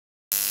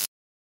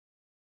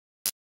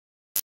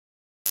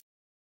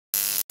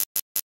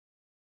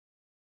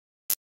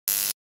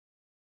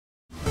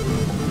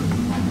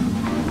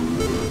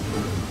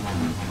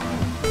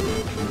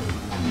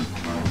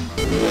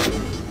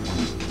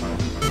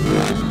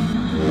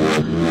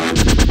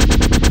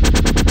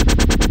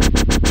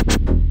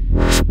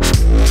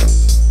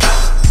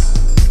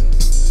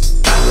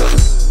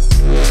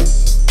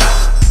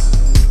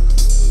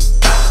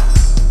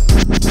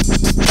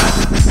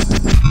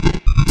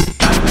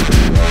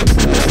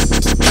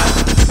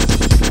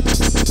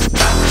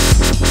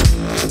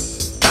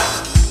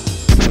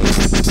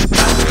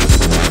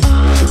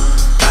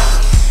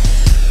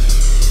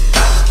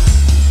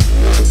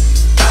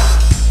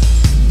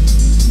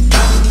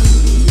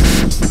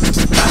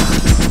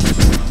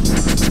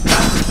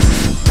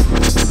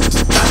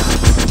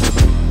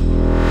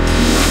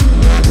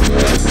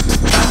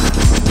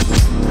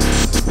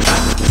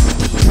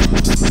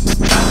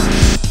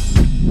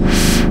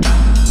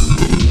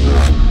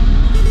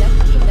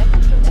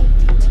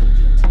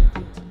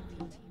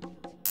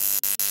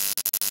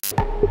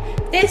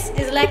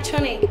Elek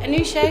Tronique, a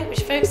new show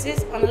which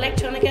focuses on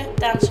electronica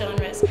dance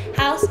genres: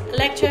 house,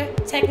 electro,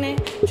 techno,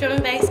 drum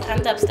and bass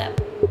and dubstep.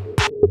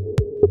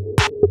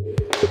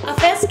 Our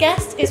first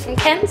guest is from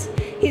Kent.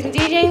 He's been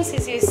DJing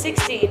since he was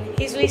 16.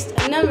 He's released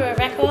a number of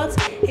records.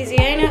 He's the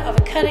owner of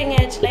a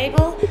cutting-edge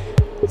label,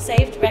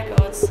 Saved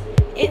Records.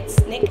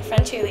 It's Nick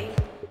Fanciulli.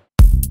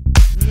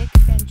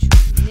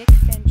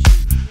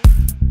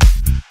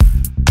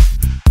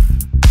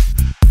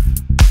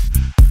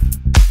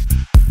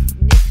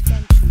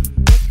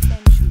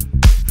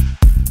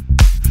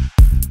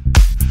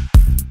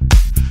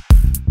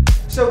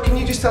 So can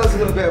you just tell us a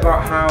little bit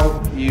about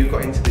how you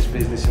got into this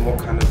business and what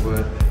kind of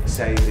were,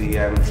 say, the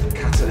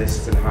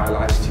catalysts and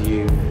highlights to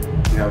you,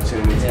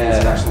 turning into the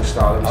international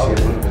star that we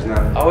see in front of us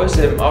now?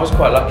 I was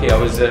quite lucky. I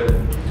was,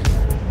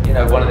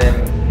 one of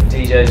them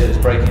DJs that was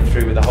breaking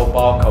through with the whole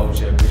bar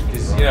culture,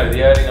 because the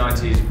early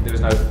 90s there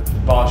was no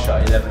bar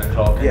shut at 11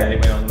 o'clock and then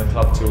it went on the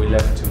club till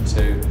 11 till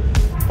 2.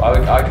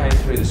 But I came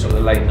through the sort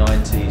of late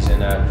 90s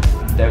and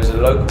there was a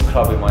local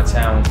club in my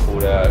town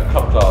called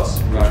Club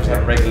Class, which was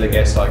having regular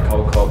guests like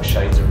Cole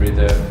Shades of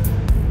Rhythm,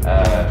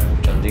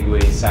 John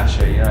Digweed,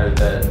 Sasha,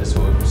 the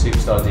sort of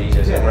superstar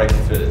DJs that were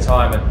breaking through at the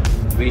time,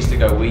 and we used to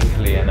go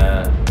weekly, and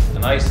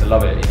I used to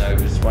love it.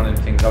 It was one of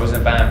the things. I was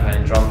in a band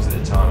playing drums at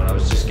the time, and I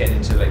was just getting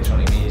into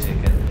electronic music,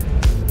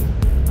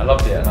 and I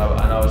loved it, and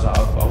I was like,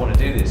 I want to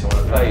do this, I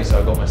want to play.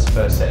 So I got my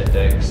first set of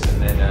decks,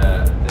 and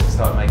then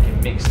started making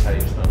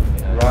mixtapes.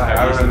 Right,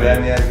 I remember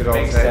them, good old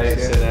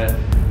mixtapes,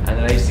 and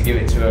then I used to give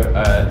it to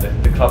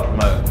the club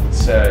promoter called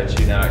Serge,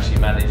 who now actually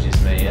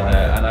manages me.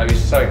 And I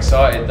was so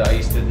excited that I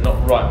used to not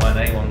write my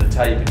name on the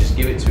tape and just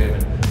give it to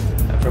him.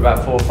 And for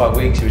about 4 or 5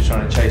 weeks, he was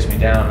trying to chase me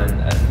down,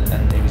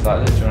 and he was like,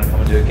 "Look, do you want to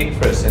come and do a gig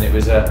for us?" And it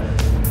was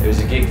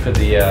a gig for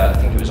the I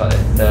think it was like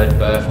their 3rd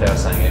birthday or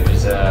something. It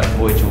was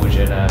Boy George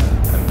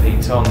and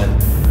Pete Tong, and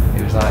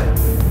it was like,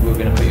 we were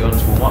going to put you on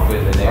to warm up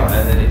with, and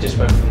then it just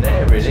went from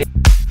there, really.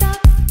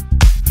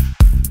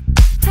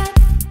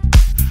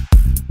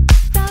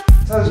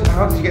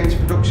 How did you get into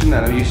production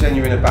then? Are you saying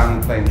you're in a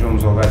band playing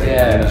drums already?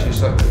 Yeah. You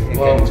just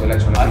get into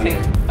electronic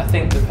music? I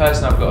think the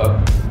person I've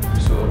got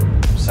to sort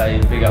of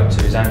say big up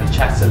to is Andy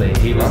Chatterley.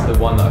 He was the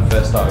one that I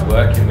first started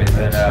working with,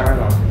 and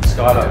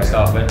Skylark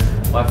stuff.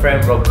 And my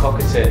friend Rob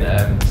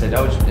Cockerton said,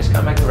 "Oh, let's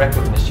go make a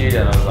record in the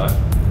studio." And I was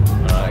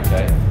like, "Alright,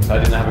 okay." So I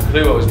didn't have a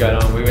clue what was going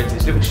on. We went to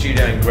this little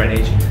studio in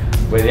Greenwich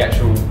where the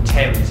actual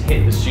Thames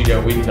hit the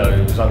studio window.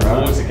 It was like the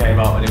water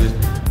came up, and it was.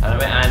 And I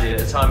met Andy at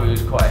the time. He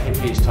was quite a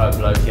hippie type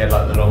bloke. He had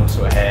like the long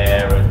sort of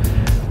hair,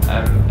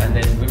 and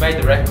then we made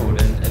the record.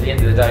 And at the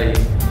end of the day,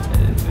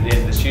 at the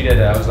end of the studio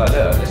day, I was like,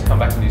 "Look, let's come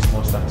back and do some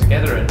more stuff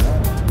together." And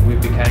we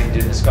became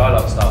doing the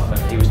Skylark stuff,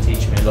 and he was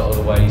teaching me a lot of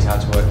the ways how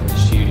to work in the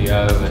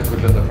studio. And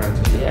good little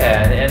apprenticeship.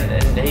 Yeah,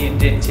 and he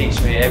did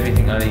teach me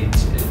everything I needed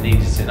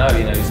to know.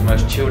 He's the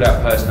most chilled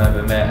out person I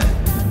ever met,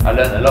 and I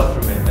learned a lot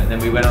from him. And then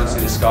we went on to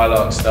the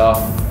Skylark stuff,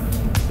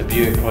 the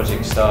Buick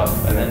Project stuff,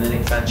 and then the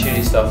Nick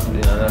Fanciulli stuff.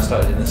 And I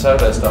started doing the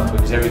solo stuff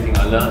because everything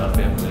I learned off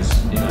him was,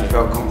 You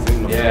felt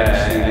confident.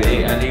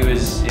 and he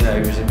was, he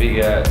was a big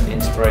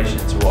inspiration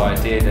to what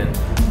I did. And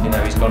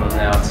he's gone on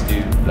now to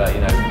do like,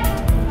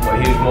 well,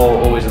 he was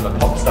more always on the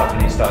pop stuff,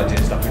 and he started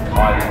doing stuff with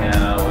Kylie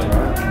now and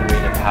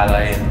Marina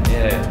Palais,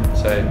 and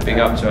so big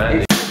up to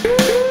Andy.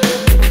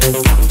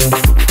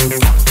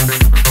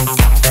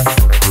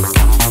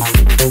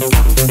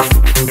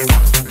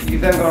 You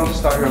then gone on to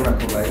start your own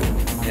record label.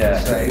 Yeah.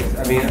 Saved.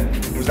 I mean,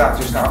 was that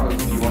just out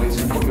of you wanted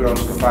to put your own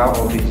stuff out,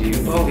 or did you,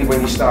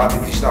 when you started,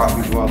 did you start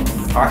with, well,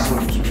 I still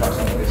want to put some tracks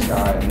out with this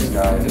guy and this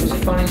guy? It was a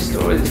funny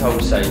story, this whole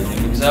Saved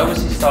thing, because I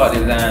obviously started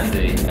with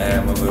Andy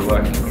when we were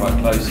working quite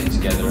closely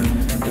together, and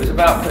it was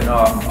about putting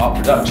our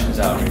productions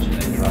out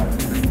originally. Right.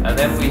 And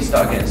then we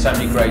started getting so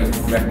many great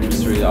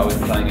records through that I was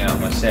playing out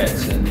my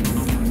sets, and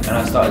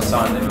I started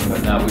signing them and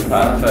putting out. We put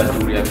out the first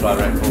Audio Fly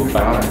record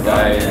back in the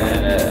day,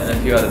 and a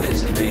few other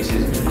bits and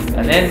pieces.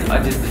 And then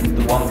I did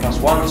the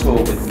 1+1 tour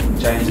with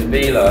James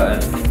Avila,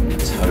 and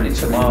totally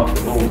took my eye off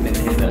the ball,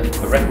 thinking that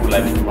a record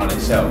label can run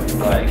itself.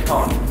 Like, it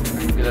can't.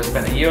 Because I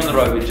spent a year on the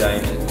road with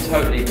James, and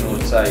totally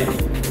ignored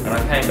Saved. And I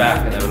came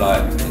back and they were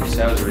like, "Your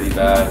sales are really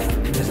bad,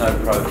 there's no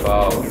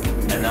profile,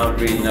 and no one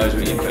really knows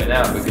what you're putting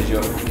out because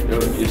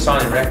you're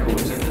signing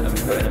records and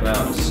putting them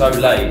out so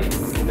late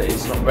that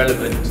it's not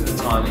relevant to the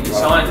time that you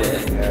signed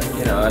it."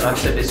 And I've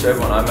said this to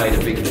everyone, I made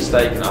a big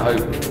mistake, and I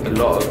hope a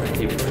lot of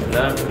people can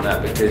learn from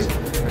that, because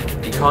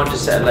you can't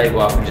just set a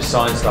label up and just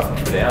sign stuff and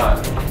put it out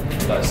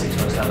like 6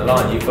 months down the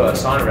line. You've got to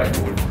sign a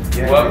record,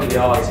 work with the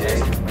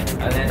artist.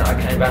 And then I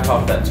came back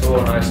after that tour,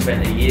 and I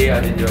spent a year. I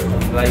didn't do a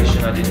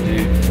compilation, I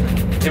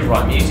didn't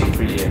write music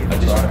for a year. I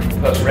just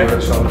put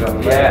records on.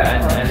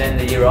 And then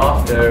the year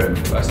after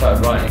I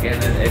started writing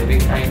again, and it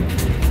became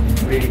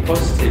really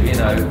positive,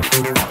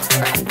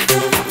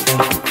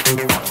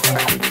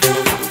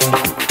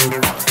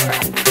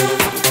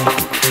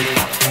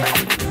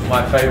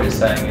 My favourite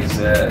saying is,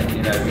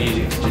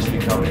 music has just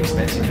become an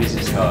expensive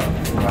business card.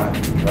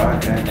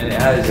 Right, yeah. And it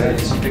has,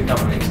 it's become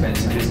an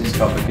expensive business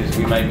card because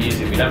we make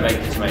music, we don't make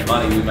it to make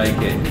money, we make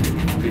it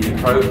look at your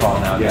profile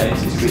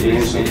nowadays,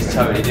 it's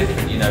totally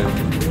different. You know,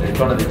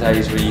 gone are the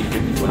days where you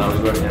could, when I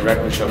was working in a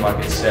record shop, I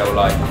could sell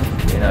like,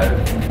 you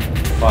know,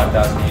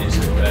 5,000 units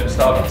of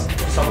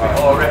Starbucks,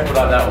 something, or a record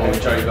like that, or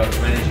Joey got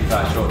some energy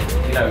flash, or,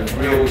 you know,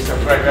 real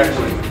great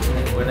records.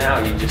 But now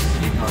you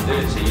can't do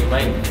it, so you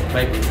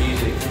make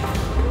music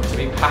to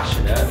be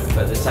passionate,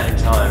 but at the same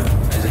time,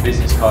 as a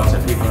business card, so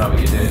people know what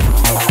you're doing.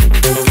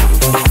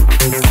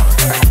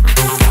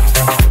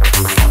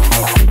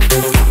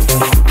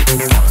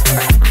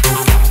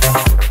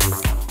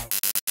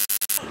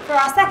 For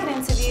our second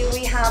interview,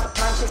 we have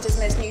Manchester's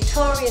most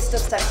notorious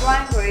dubstep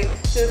grime group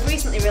who have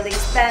recently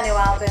released their new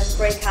album,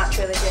 Breakout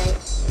Trilogy.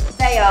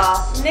 They are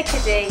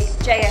Nicka D,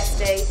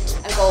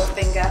 JSD and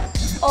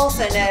Goldfinger,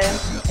 also known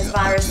as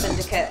Virus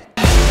Syndicate.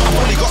 I've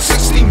only got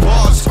 16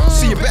 bars,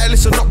 so you better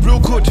listen up real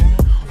good.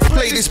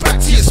 Play this back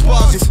to your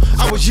spars. If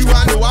I was you,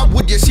 I know I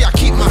would. You see, I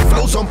keep my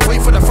flows on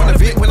point for the fun of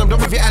it. When I'm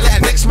done with it, I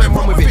let the next man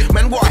run with it.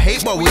 Man, what I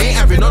hate, but we ain't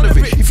having none of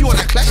it. If you want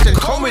to clash, then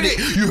come with it.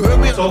 You heard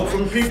me? So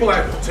from people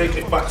like, take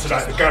it back to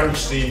like the garage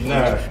scene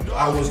now,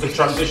 how was the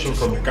transition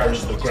from the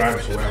garage to the grime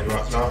to where you're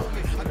at now?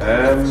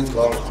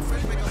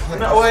 In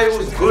that way, it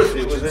was good.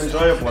 It was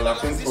enjoyable. I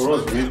think for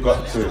us, we've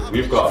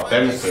got a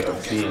benefit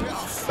of seeing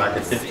like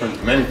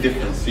many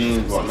different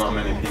scenes, what not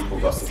many people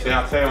got to see.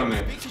 I'd say on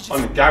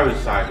the garage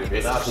side of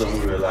it, that's when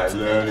we were like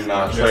learning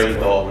our trade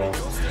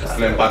almost.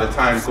 And then by the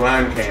time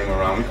grime came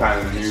around, we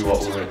kind of knew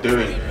what we were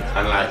doing.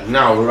 And like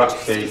now we're at a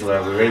stage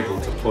where we're able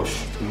to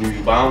push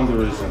new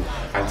boundaries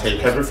and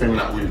take everything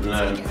that we've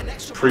learned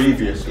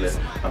previously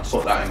and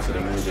put that into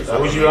the music.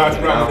 So was you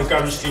like around the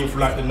garage scene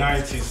from like the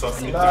 90s,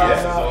 something?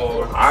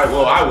 No. I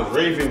was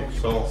raving,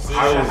 so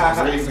I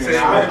was raving.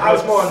 I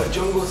was more on the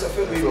jungle, so I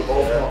think we were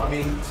both. I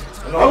mean,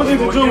 I was in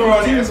the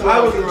jungle too. I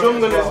was a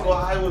junglist, but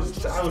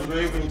I was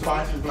raving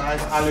twice as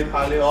nice,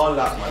 Ali, all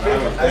that, man.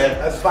 I was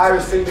there. As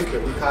Virus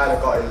Syndicate, we kind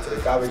of got into the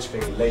garage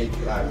thing late.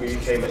 Like we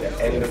came at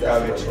the end of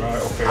garage,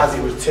 as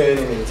it was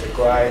turning into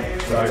grime.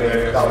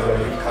 That was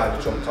when we kind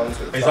of jumped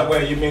onto it. Is that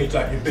where you made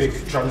like your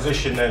big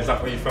transition? Then is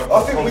that where you felt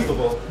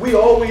comfortable? We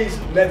always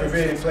never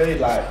really played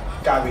like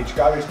garage,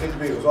 did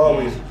we? It was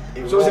always.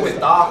 It was a bit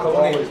darker,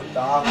 wasn't it?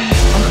 Dark.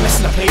 I'm not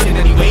messing up playing in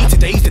any way.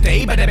 Today's the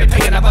day, but I've been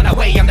playing, I run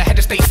away. I'm the head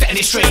of state, setting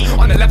it straight.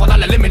 On the level,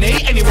 I'll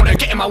eliminate anyone who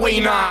get in my way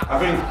now. I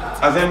think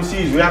as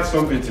MCs, we had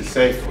something to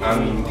say,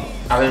 and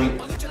I think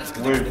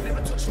with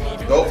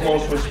the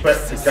utmost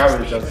respect to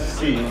garage as a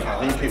scene,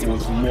 I think it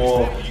was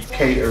more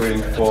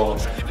catering for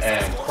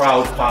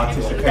crowd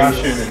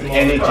participation and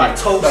energy.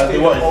 They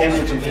wanted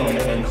energy from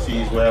the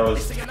MCs,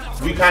 whereas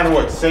we kind of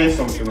wanted to say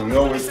something, and we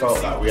always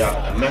felt that we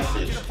had a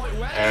message.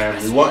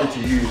 We wanted to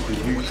use the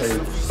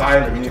UK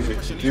style of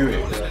music to do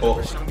it,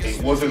 but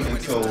it wasn't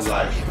until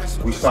like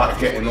we started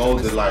getting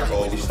older,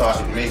 or we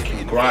started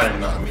making grime,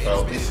 that we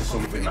felt this is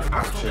something that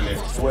actually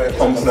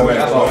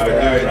complements what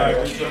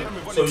we're doing.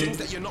 So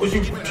was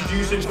you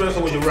producing first,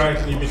 or was you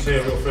writing your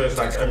material first,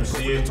 like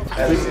MCing?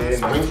 I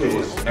think it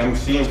was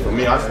MCing for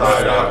me. I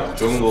started out in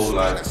jungle,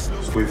 like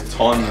with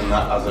Ton and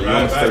that as a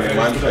youngster in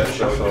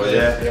Manchester. So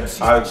yeah,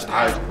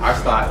 I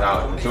started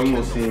out in the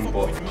jungle scene,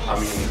 but I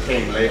mean it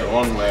came later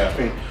on where I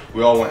think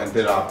we all went and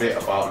did our bit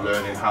about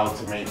learning how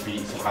to make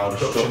beats and how to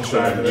structure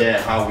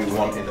and how we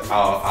wanted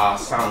our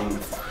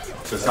sound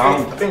to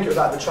sound. I think it was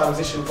like the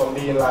transition from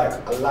being like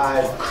a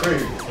live crew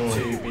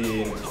to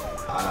being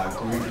a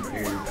group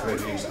who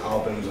produced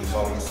albums and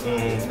songs.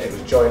 It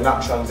was during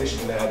that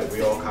transition there that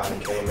we all kind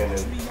of came in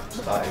and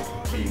started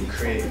being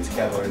creative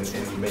together and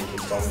making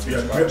songs. You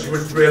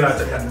realised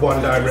that you had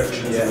one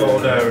direction to go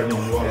there and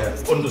you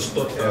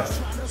understood that.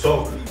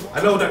 So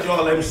I know that you're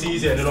all MCs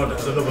here, and I know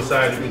there's another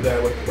side of you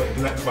there with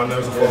the next man,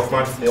 there's a fourth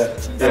man.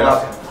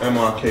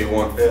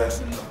 MRK1.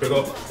 Big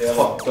up.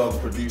 Top dog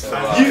producer.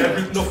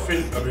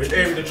 Nothing, I mean,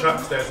 hearing the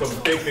tracks there,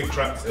 some big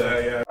tracks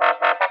there,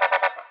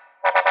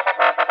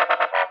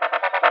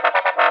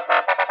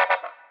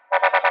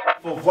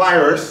 For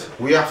Virus,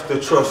 we have to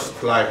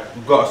trust, like,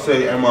 we've got to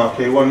say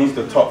MRK1, he's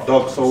the top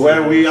dog. So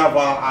where we have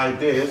our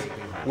ideas,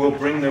 we'll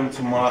bring them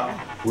to Mark,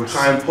 we'll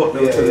try and put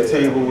them to the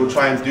table, we'll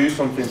try and do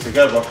something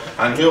together,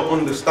 and he'll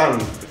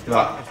understand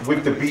that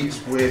with the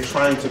beats we're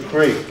trying to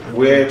create,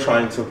 we're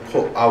trying to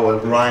put our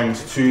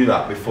rhymes to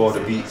that before the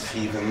beat's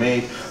even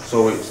made.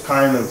 So it's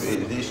kind of,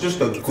 it's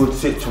just a good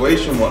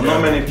situation what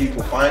not many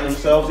people find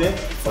themselves in.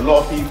 A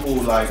lot of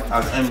people, like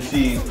as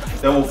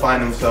MCs, they will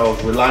find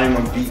themselves relying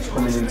on beats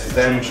coming into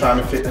them, trying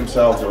to fit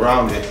themselves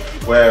around it.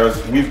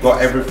 Whereas we've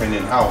got everything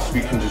in house,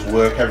 we can just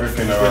work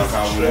everything around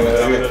how we want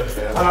to do it.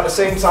 And at the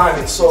same time,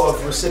 it's sort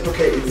of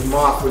reciprocated with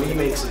Mark when he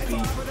makes a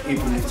beat, he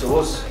brings it to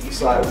us.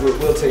 It's like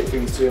we'll take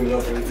things to him and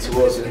he'll bring it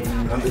to us,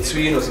 and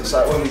between us, it's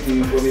like when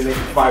we make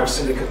Virus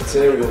Syndicate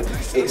material,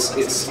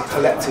 it's a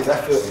collective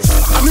effort.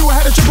 I knew I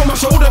had a chip on my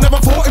shoulder, never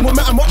thought it would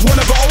matter much when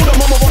I got older.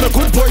 Mama want a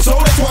good boy, so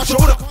that's what I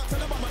showed her.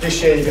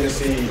 This year you're going to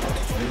see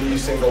the new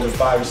single with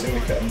Virus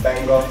Syndicate and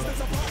Benga.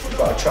 We've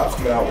got a track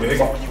coming out with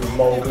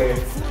Mowgli.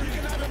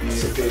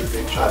 He's a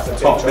big track.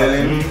 Top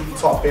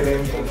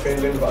billing from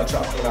Finland. We've got a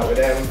track coming out with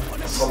them.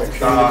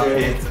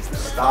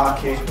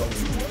 Starkey,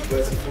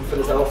 from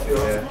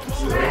Philadelphia.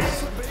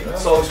 Yeah.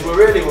 So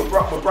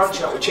we're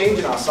branching out, we're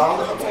changing our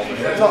sound at the moment.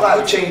 It's not like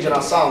we're changing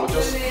our sound, we're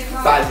just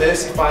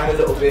diversifying a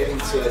little bit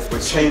into...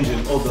 We're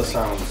changing other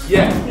sounds.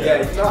 Yeah,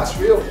 no, it's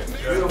real.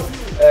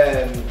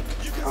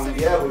 And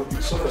yeah,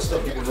 some of the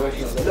stuff we've been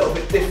working on is a little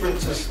bit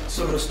different to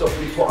some of the stuff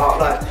we put out,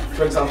 like,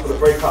 for example, the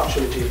Breakout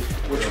trilogy,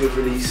 which we've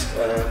released.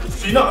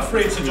 So you're not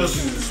afraid to just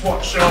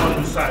swatch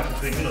genres type of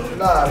thing, you know?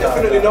 Nah,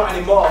 definitely not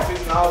anymore. I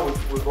think now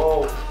we've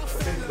all,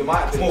 I think there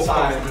might have been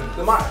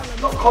time.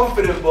 Not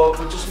confident, but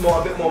we're just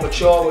a bit more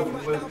mature.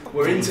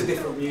 We're into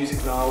different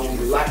music now, and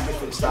we like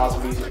different styles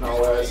of music now,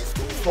 whereas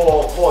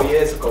 4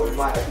 years ago we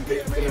might have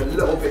been a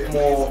little bit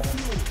more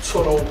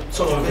tunnel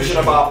vision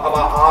about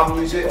our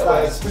music.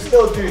 We're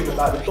still doing the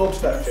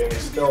dubstep thing,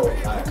 is still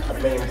like a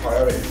main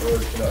priority for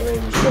us, you know what I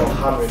mean? We're still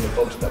hammering the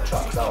dubstep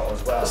tracks out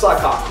as well. It's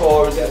like our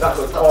core, isn't it? That's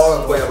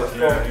where we're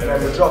from. And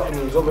then we're dropping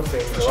these other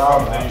things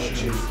around that,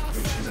 which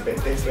is a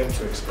bit different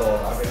to explore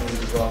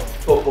avenues as well.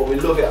 But we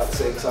love it at the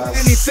same time.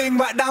 Anything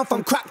right down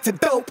from crack to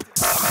dope.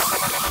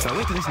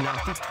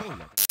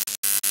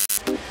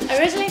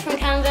 Originally from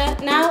Canada,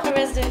 now a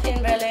resident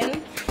in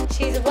Berlin,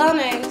 she's a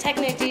well-known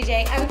techno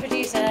DJ and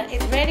producer,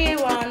 is Radio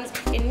 1's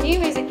In New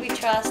Music We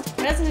Trust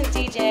resident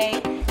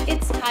DJ,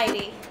 it's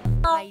Heidi.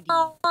 Can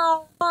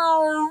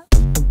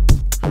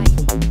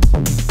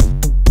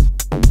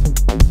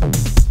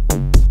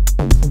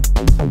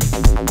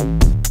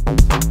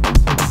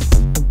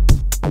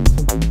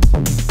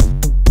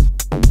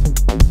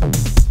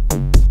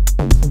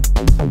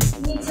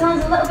you tell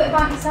us a little bit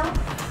about yourself?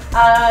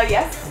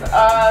 Yes,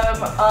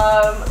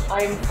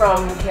 I'm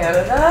from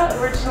Canada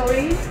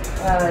originally.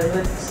 I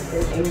lived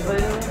in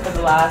England for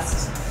the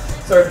last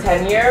sort of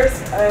 10 years,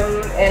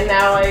 and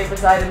now I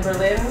reside in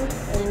Berlin,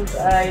 and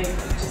I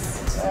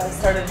just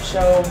started a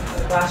show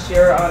last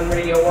year on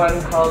Radio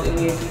 1 called In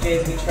New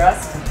DJs We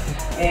Trust.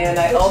 And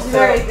I also,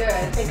 very good.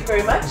 Thank you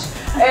very much.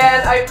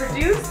 And I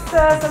produce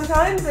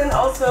sometimes and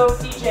also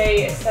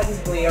DJ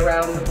extensively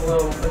around the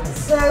globe.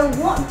 So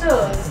what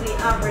does the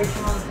average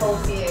month hold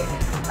for you?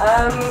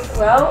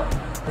 Well,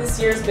 this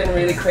year's been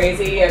really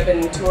crazy. I've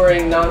been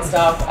touring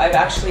non-stop. I've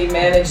actually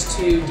managed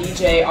to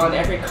DJ on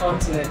every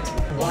continent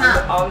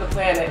on the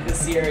planet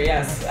this year,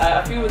 yes.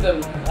 A few of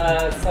them,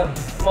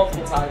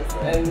 multiple times.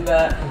 And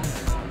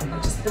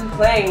I've just been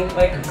playing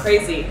like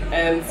crazy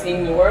and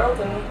seeing the world,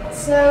 and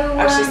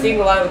actually seeing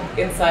a lot of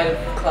inside of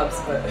clubs,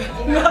 but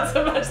not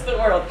so much the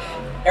world.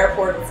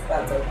 Airports,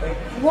 that sort of thing.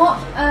 What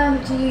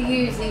do you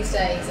use these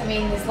days? I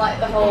mean, there's like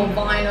the whole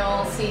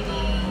vinyl,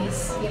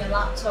 CDs,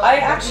 laptop. I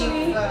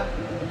actually,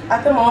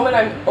 at the moment,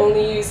 I'm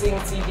only using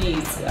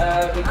CDs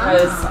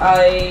because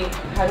I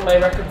had my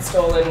record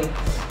stolen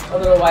a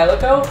little while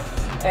ago,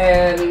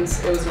 and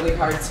it was really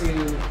hard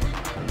to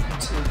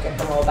get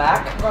them all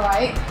back.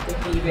 Right. The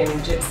thieving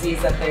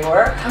gypsies that they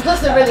were. And plus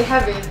they're really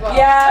heavy as well.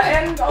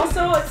 Yeah, and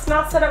also it's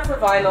not set up for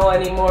vinyl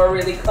anymore,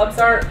 really. Clubs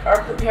aren't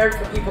prepared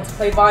for people to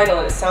play vinyl,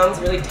 and it sounds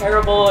really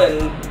terrible,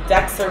 and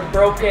decks are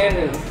broken,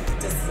 and it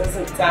just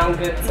doesn't sound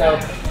good, so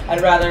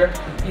I'd rather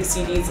use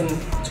CDs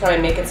and try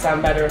and make it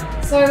sound better.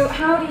 So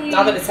how do you...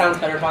 Not that it sounds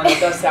better, vinyl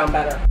does sound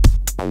better.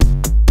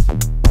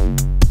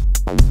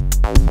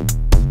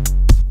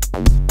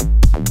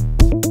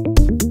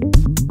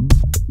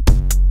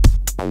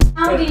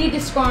 How do you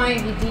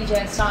describe your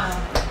DJ style?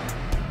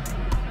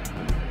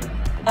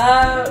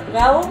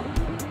 Well,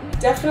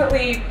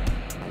 definitely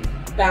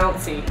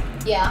bouncy.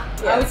 Yeah,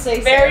 Yes. I would say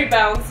very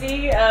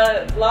bouncy.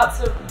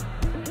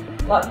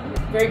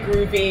 Very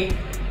groovy.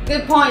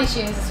 Good party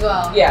tunes as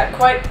well. Yeah,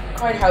 quite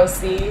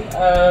housey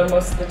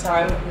most of the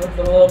time, with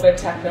a little bit of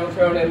techno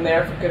thrown in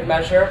there for good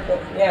measure. But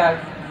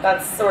yeah,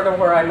 that's sort of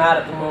where I'm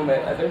at the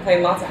moment. I've been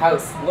playing lots of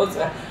house, loads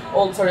of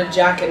old sort of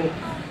Jack and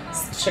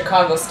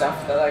Chicago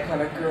stuff that I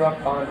kind of grew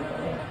up on.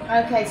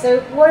 Okay,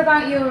 so what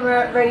about your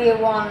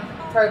Radio 1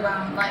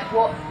 program? Like,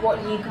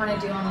 what do you kind of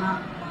do on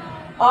that?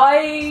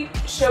 I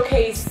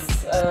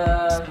showcase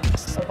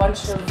a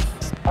bunch of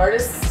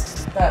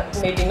artists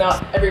that maybe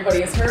not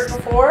everybody has heard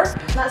before.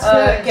 That's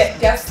good. Get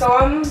guests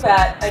on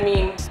that, I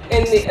mean,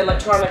 in the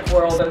electronic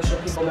world, I'm sure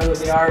people know who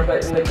they are,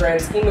 but in the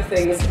grand scheme of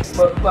things,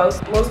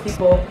 most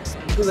people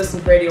who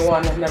listen to Radio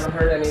 1 have never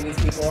heard any of these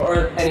people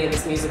or any of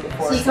this music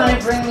before. So you kind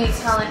of bring new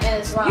talent in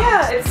as well?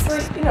 Yeah, it's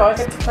like, I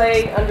get to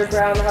play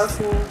underground house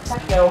and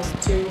techno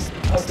to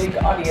a big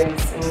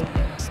audience. And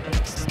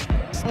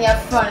you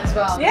have fun as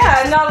well.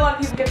 Yeah, and not a lot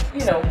of people get,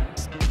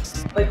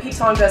 like Pete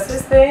Tong does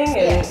his thing,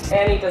 and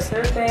Annie does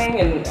her thing,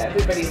 and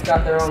everybody's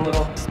got their own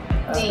little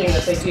thing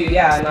that they do.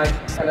 Yeah, and I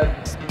kind of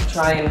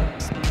try and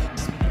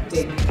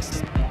dig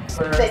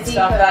for stuff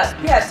that,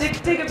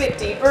 dig a bit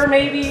deeper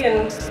maybe,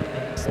 and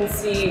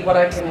see what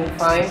I can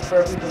find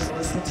for people to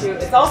listen to.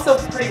 It's also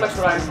pretty much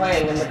what I'm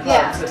playing in the clubs.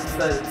 Yeah. It's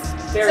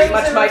very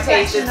much my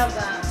taste.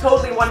 It's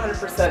totally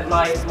 100%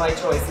 my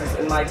choices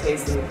and my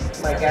taste and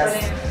my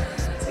guests.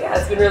 So yeah,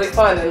 it's been really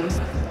fun, and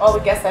all the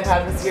guests I've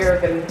had this year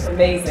have been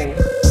amazing.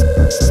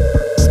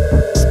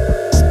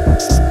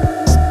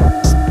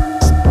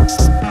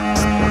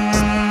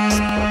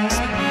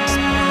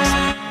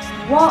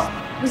 What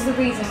was was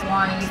the reason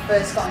why you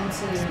first got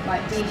into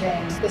like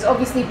DJing? Because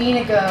obviously being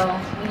a girl,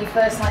 when you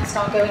first like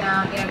start going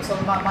out, you know, it's all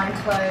about buying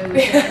clothes and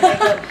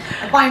makeup,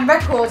 and buying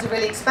records are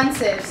really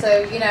expensive.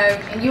 So you know,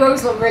 and you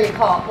always look really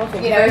hot. Well,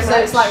 you know, so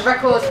it's like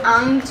records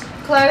and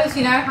clothes.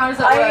 You know, how does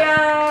that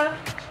work?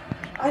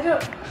 I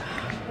don't.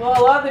 Well,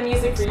 a lot of the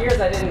music for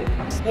years I didn't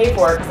pay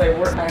for because I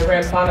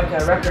ran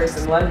Phonica Records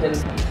in London.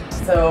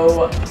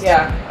 So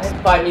yeah, I have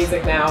to buy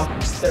music now,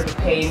 which is sort of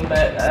a pain.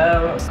 But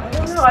I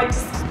don't know. I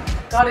just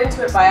got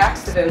into it by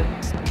accident.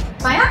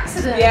 By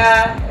accident?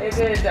 Yeah, I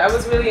did. I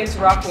was really into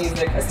rock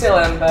music. I still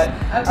am, but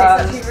okay, so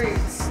that's your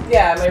roots.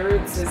 Yeah, my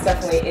roots is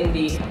definitely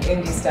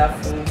indie stuff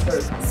and sort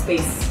of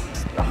space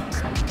rock,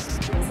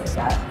 things like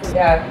that. But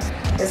yeah,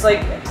 it's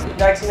like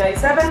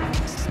 1997,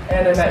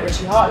 and I met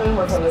Richie Houghton.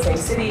 We're from the same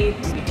city.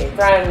 We became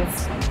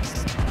friends.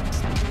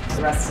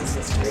 The rest is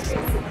history,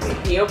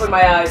 basically. He opened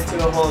my eyes to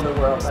a whole other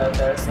world out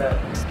there, so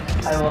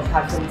I will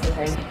have him to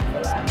thank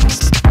for that.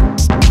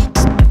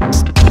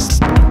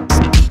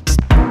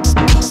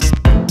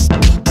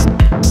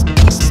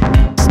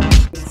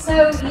 So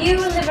you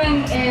were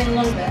living in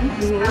London,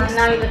 and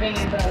now you're living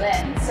in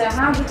Berlin. So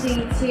how do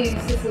the two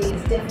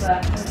cities differ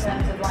in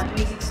terms of like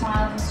music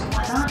styles and stuff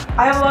like that?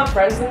 I have a lot of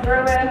friends in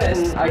Berlin,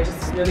 and I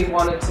just really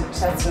wanted to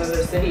test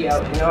another city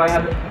out. You know, I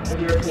have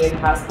a European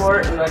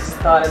passport, and I just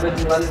thought I lived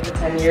in London for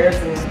 10 years,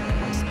 and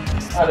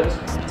thought it was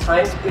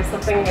time to give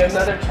something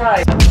another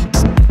try.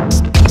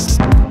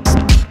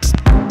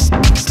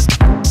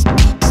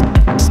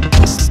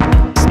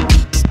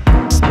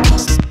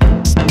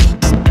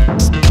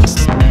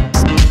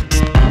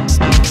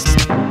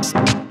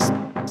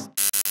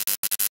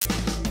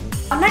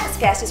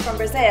 Guest is from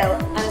Brazil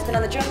and has been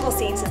on the jungle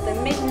scene since the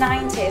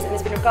mid-90s and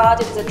has been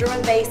regarded as a drum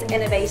and bass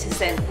innovator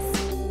since.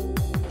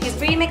 He's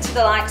remixed with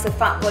the likes of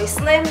Fatboy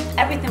Slim,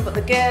 Everything But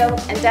The Girl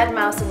and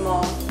Deadmau5 and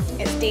more.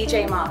 It's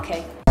DJ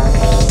Marky.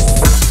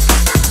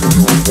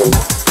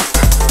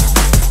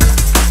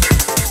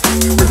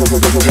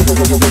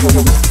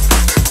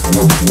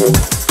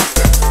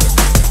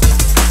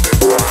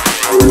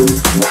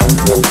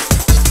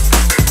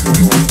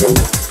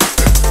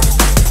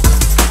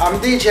 I'm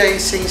DJing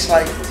since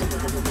like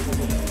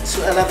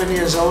 11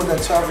 years old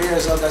and 12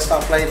 years old. I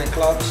started playing in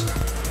clubs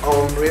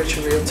on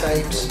reel-to-reel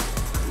tapes.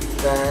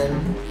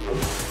 Then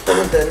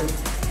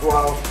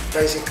well,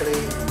 basically,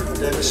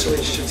 then I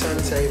switched to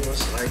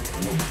turntables like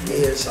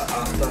years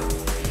after.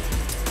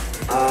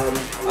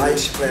 I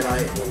used to play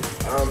like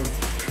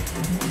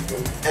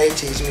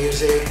 80s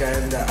music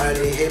and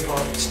early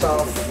hip-hop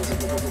stuff.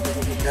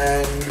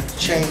 Then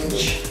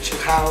changed to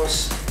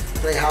house,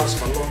 play house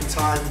for a long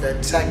time.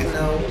 Then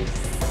techno.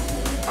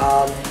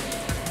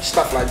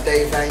 Stuff like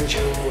Dave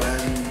Angel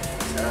and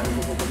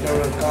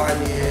Laura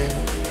Garnier,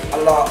 a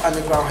lot of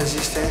underground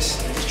resistance,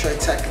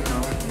 Detroit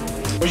techno.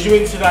 Was you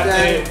into that?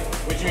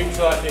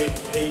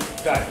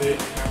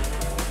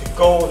 The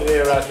golden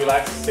era, as we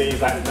like to say, is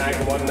like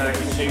 91,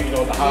 92, you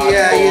know, the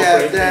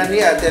hardcore.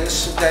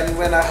 Then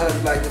when I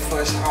heard like the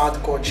first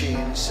hardcore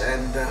tunes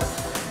and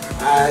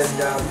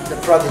the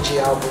Prodigy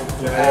album,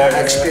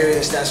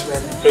 Experience, that's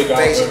when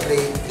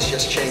basically it's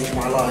just changed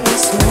my life.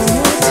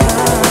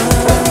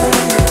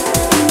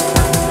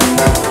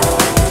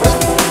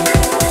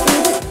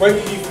 When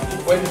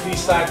did you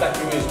decide that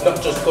you was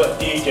not just got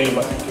DJ,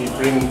 but you could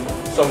bring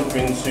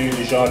something to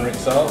the genre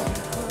itself?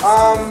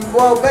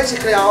 Well,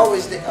 basically, I'll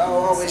always be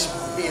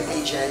a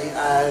DJ,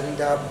 and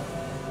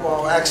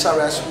well,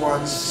 XRS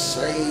once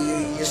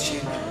he used to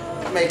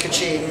make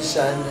tunes,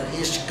 and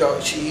he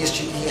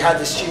had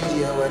the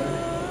studio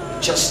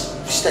and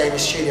just stay in the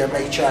studio and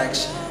make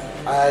tracks,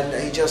 and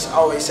he just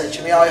always said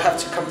to me, "Oh, you have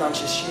to come down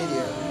to the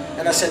studio,"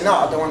 and I said, "No,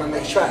 I don't want to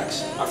make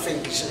tracks. I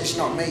think it's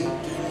not me."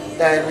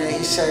 Then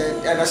he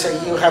said, and I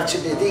said, "You have to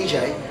be a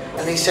DJ,"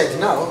 and he said,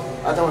 "No,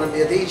 I don't want to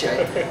be a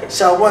DJ."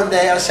 So one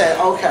day I said,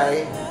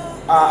 "Okay."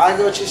 I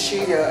go to the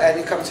studio and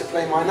he comes to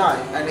play my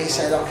night, and he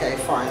said, "Okay,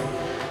 fine."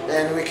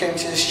 Then we came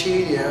to the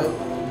studio,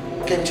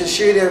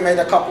 made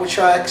a couple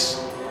tracks.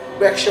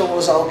 Reaction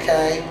was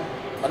okay,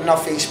 but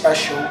nothing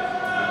special.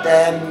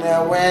 Then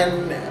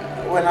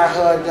when I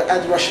heard the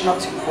Ed Rush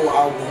Noctical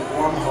album,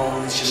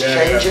 Wormhole, it's just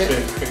change it.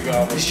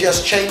 It's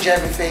just change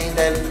everything.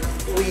 Then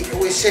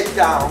we sit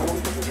down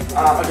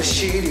at the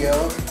studio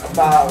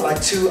about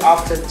like 2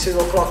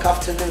 o'clock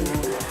afternoon,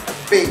 a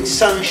big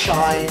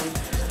sunshine.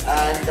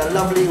 And the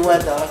lovely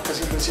weather, because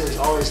you can see it's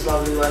always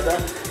lovely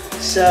weather.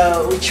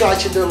 So we try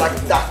to do like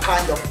that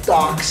kind of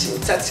dark,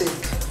 synthetic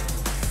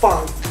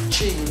funk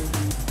tune,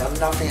 but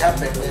nothing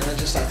happened. And I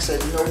just like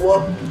said, you know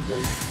what? I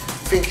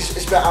think it's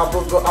better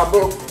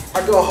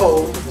I go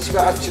home. It's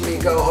better to me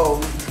go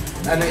home,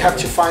 and we have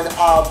to find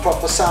our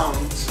proper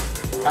sounds.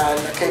 And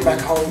I came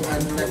back home,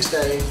 and the next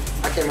day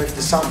I came with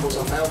the samples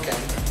of LK.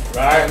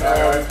 Right.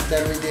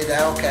 Then we did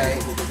LK,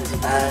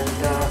 and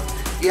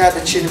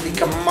the tune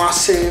became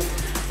massive.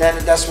 Then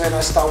that's when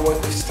I started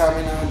working with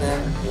Stamina.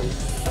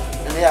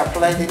 I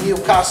played in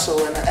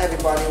Newcastle, and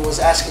everybody was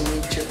asking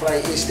me to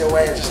play East the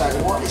Way. Just like,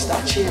 what is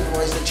that tune?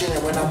 What is the tune?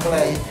 And when I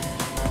play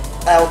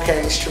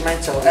LK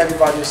instrumental,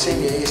 everybody was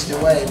singing East the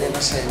Way. Then I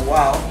say,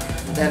 wow,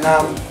 Then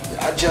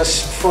I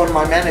just phoned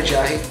my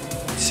manager. He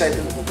said,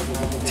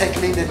 take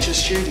Linda to the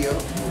studio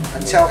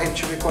and tell him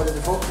to record the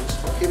vocals.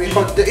 He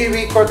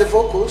recorded the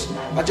vocals.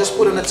 I just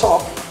put on the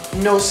top,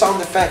 no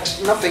sound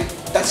effects, nothing.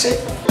 That's it.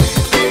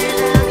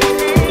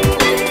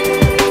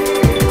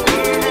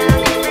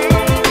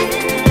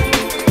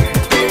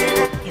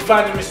 You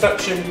find the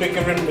reception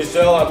bigger in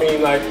Brazil? I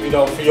mean, like, you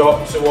know,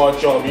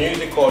 towards your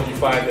music, or do you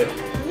find it?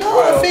 No,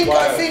 I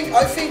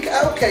think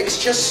LK. It's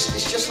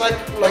just like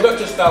not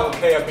just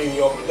LK. I mean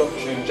your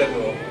production in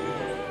general.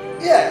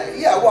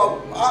 Yeah.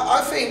 Well,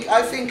 I think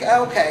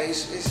LK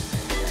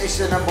is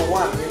the number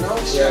one. You know,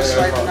 it's just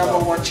like the number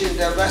one tune.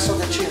 The rest of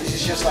the tunes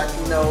is just like,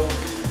 no,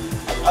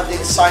 I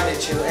didn't sign it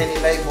to any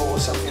label or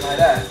something like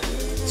that.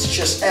 It's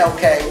just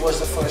LK was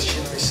the first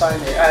tune we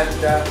signed it,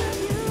 and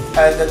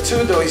the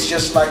Tudo is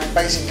just like,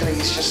 basically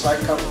it's just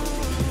like a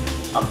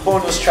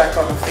bonus track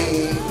on a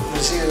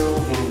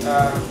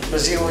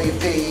Brazil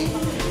EP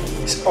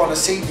on a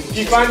CD. Do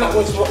you find that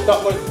was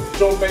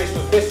drum bass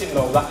was missing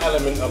though? That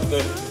element of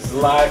the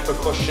live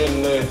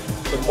percussion, the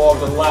more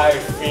of the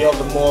live feel,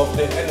 the more of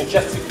the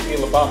energetic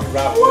feel about it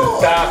rather than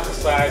the darker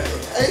side.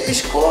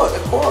 It's cool,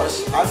 of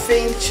course. I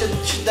think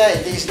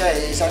today, these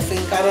days, I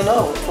think, I don't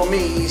know. For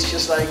me, it's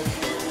just like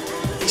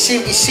it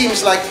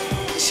seems like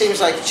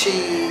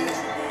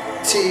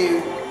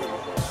too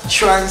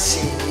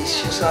trancey.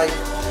 It's just like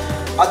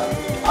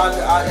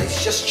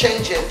it's just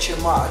changing too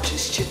much.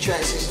 It's too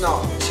trancey. It's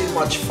not too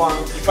much fun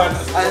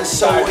and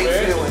so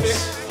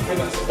influenced. Do you think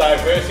that's a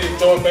diversity of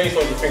drum and bass,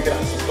 or do you think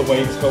that's just the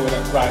way it's going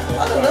right now?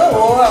 I don't know.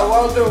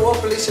 Well, the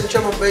rock listen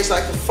drum and bass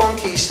like the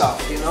funky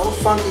stuff, you know,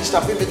 funky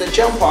stuff. Even the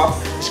jump up,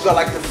 it's got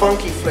like the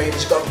funky flavor.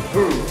 It's got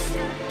groove,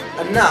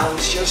 and now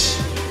it's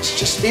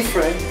just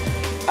different.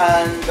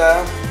 And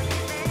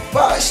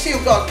but I still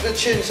got the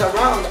tunes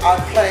around. I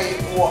play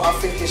what I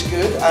think is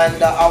good,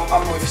 and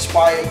I'm with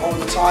Spy all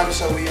the time.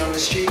 So we're on the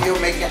studio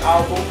making an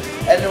album,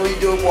 and then we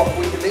do what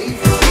we believe.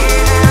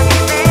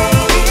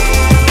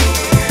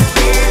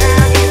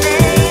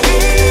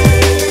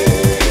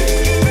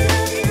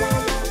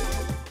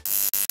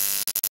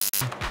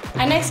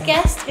 Our next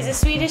guest is a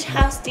Swedish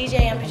house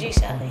DJ and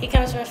producer. He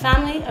comes from a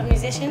family of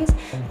musicians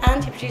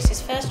and he produced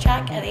his first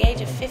track at the age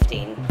of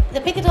 15.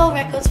 The Picadol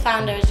Records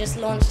founder has just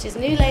launched his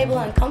new label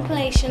and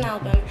compilation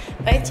album,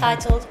 both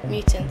titled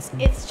Mutants.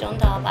 It's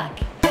Chamdal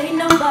back. Ain't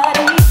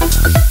nobody.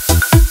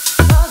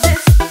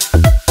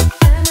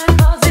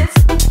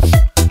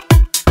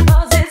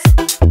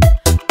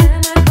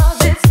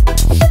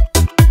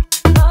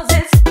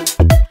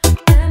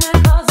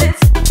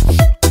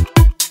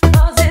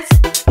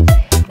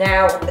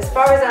 Now, as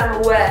far as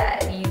I'm aware,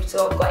 you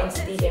sort of got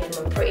into DJing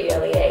from a pretty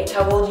early age.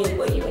 How old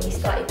were you when you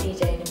started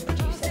DJing and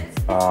producing?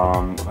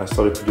 I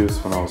started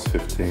producing when I was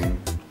 15.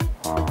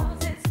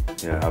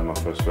 Yeah, I had my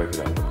first record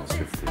out when I was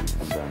 15,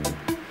 and then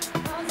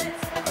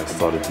I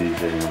started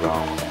DJing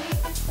around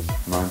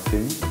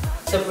 19.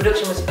 So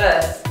production was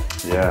first?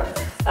 Yeah.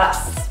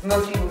 That's,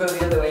 most people go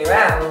the other way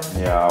around.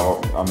 Yeah,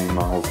 I mean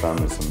my whole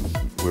family's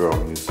we're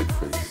all music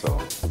freaks, so.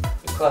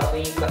 Of course, well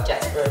you've got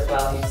Jesper as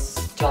well, who's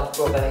John's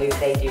brother, who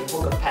they do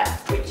Hook and Pep,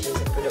 which is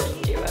a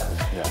production duo.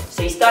 Yeah.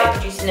 So you started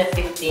producing at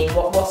 15.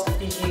 What stuff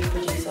did you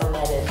produce on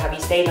then, and have you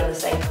stayed on the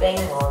same thing,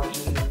 or have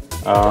you?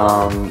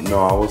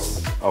 No,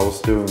 I was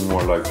doing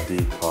more like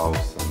deep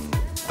house and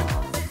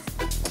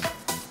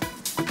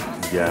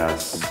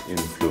jazz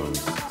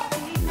influenced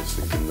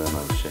music, and then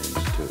I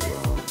changed to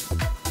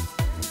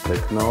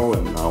techno,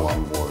 and now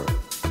I'm more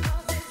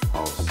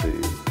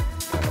housey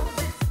kind of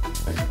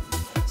thing.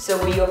 So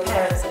were your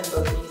parents then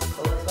both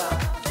musical as well?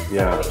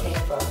 Yeah. Where it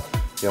came from?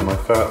 Yeah, my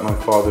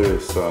father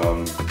is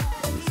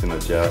he's in a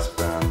jazz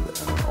band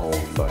and an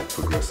old like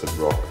progressive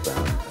rock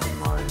band, and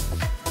my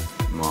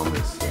mom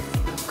is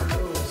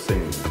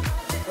singing.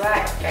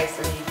 Right, okay,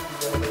 so you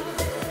really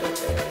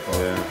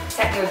Yeah.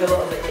 techno is a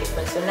little bit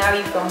different, so now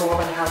you've gone more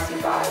on a housey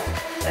vibe.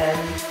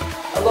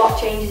 A lot of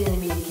changes in the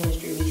music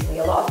industry recently.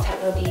 A lot of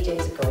techno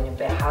DJs are going a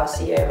bit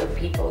houseier, and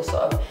people are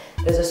sort of,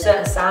 there's a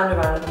certain sound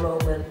around at the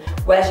moment.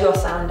 Where's your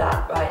sound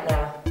at right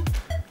now?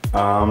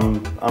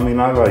 I mean,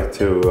 I like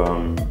to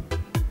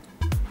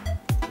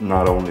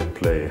not only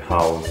play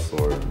house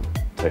or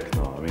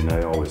techno. I mean,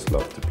 I always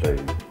love to play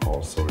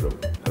all sort of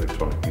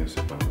electronic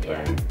music when I'm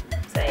playing.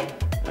 Same.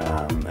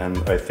 And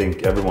I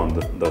think everyone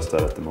does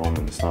that at the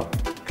moment. It's not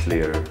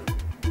clear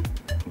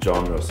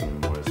genres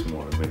anymore, it's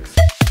more mixed.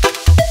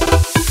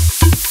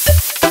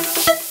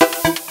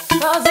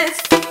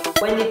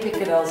 When did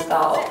Picadol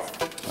start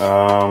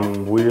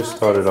off? We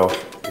started off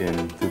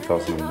in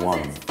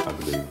 2001, I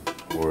believe,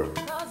 or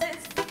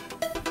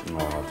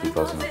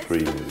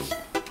 2003 maybe.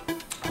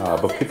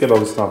 But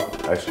Picadol is not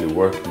actually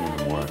working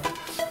anymore.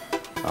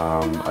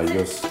 I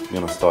just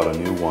gonna start a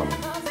new one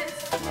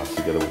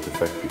together with the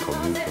factory called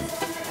Mutant.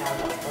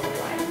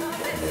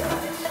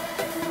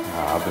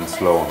 Yeah. I've been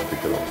slow on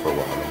Picadol for a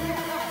while,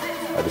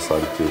 and I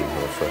decided to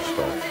have a fresh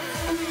start.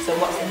 So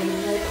what's the new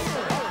label?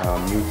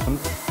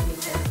 Mutant.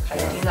 Are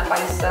you doing that by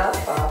yourself,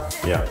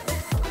 or? Yeah.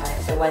 Okay,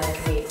 so when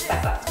can we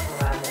expect that to come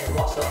around, and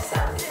what sort of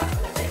sound is that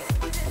going to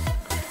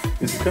be?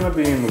 It's gonna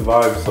be in the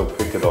vibes of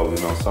Piccadilly,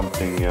 you know,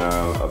 something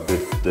a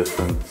bit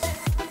different,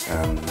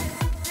 and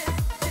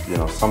you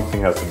know,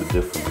 something has to be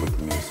different with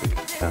the music.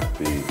 It can't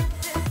be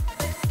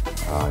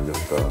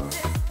just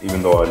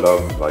even though I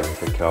love like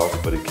tech house,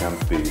 but it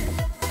can't be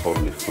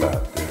totally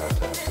flat. It has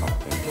to have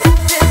something.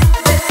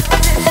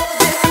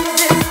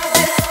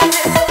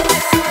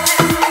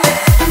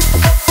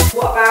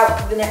 What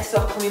about the next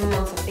upcoming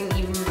months? I think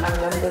I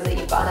remember that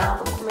you've got an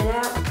album coming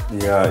out.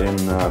 Yeah, in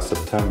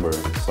September.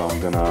 So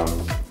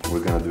we're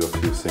gonna do a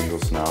few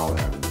singles now,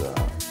 and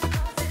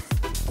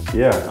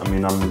yeah, I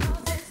mean, I'm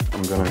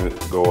gonna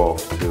go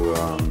off to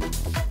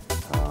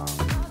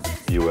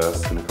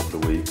US in a couple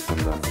of weeks, and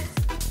then.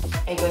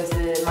 Are you going to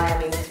the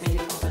Miami Music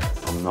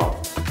Conference? I'm not.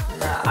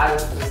 No, I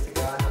was supposed to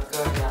go. I'm not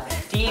going now.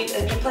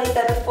 Have you played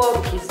there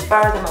before? Because as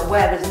far as I'm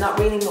aware, there's not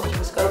really much of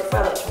a scope for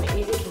electronic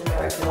music in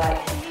America. Like,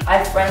 I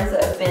have friends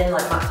that have been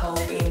like Matt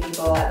Tolfree and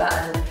people like that,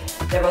 and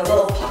there are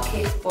little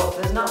pockets, but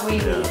there's not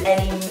really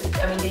any.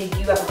 I mean, did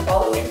you have a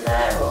following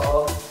there,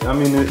 or? I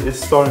mean,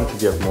 it's starting to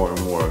get more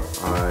and more.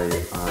 I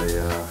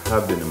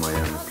have been in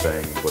Miami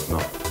playing, but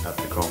not at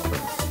the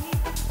conference.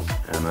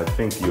 And I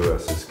think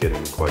US is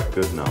getting quite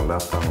good now.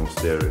 Last time I was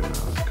there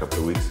a couple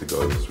of weeks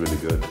ago, it was really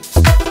good.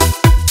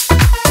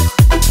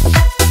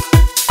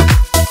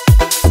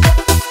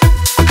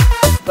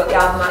 But the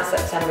album out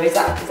September, is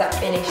that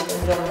finished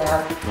and done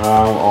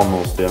now?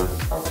 Almost, yeah.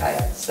 Okay,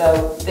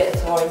 so a bit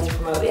of touring to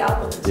promote the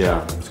album?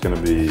 Yeah, it's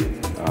gonna be,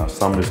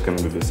 summer's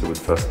gonna be busy with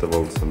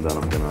festivals, and then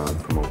I'm gonna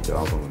promote the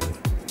album.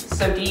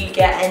 So do you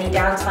get any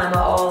downtime at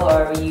all,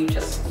 or are you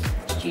just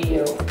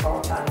studio all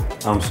the time?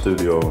 I'm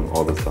studio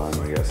all the time,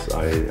 I guess.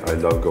 I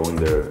love going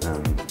there,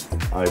 and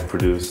I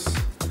produce.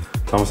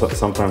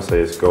 Sometimes I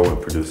just go and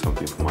produce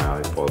something for my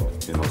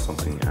iPod, you know,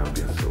 something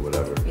ambient or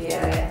whatever.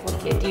 Yeah.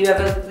 Okay. Do you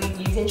ever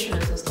use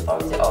instruments and stuff, or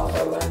is it all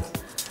programs?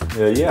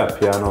 Yeah,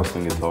 pianos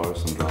and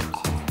guitars and drums.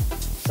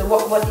 So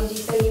what did you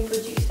say you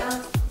produced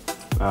now?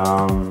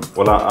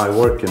 Well, I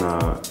work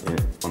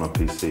on a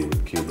PC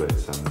with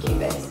Cubase,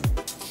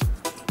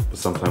 and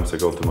sometimes I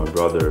go to my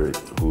brother,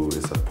 who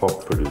is a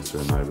pop producer,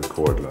 and I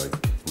record like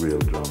real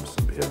drums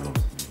and pianos.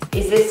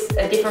 Is this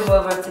a different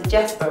brother to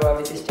Jesper, or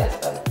is this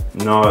Jesper?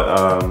 No,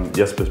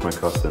 Jesper's my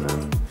cousin,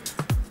 and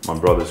my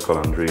brother's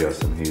called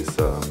Andreas, and he's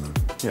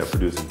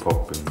producing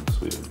pop in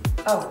Sweden.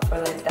 Oh,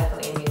 brilliant!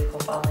 Definitely a musical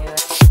family. Right?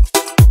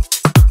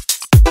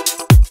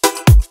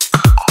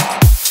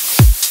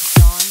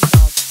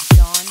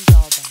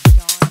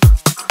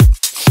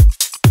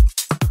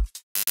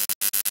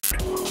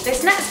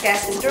 This next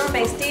guest is drum and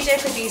bass DJ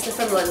producer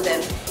from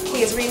London.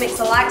 He has remixed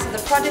the likes of The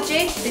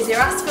Prodigy, Dizzy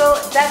Rascal,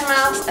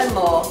 Deadmau5 and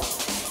more.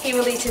 He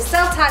released his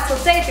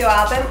self-titled debut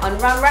album on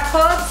Ram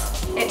Records.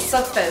 It's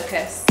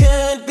Subfocus.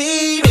 Could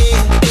be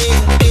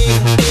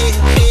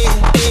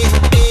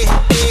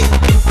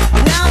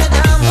now that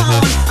I'm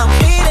home, I'm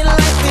feeling like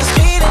this,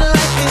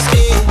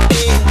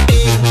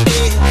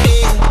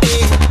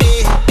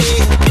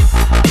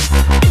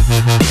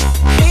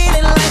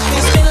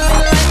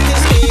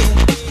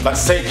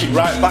 Let's take it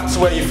right back to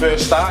where you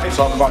first started.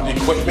 Talk about the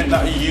equipment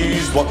that you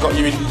used. What got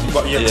you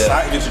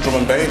excited into drum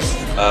and bass?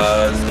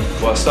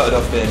 Well, I started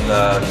off in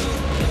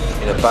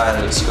a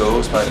band at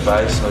school, playing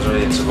bass, and I was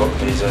really into rock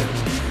music.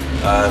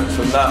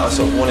 From that, I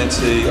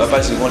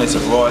basically wanted to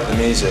write the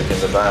music in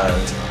the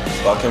band,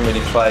 but I couldn't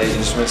really play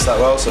instruments that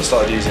well, so I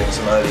started using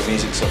some early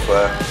music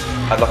software.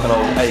 I had like an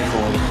old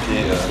Acorn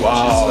computer, which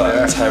is like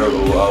a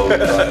terrible old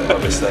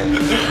rubbish thing,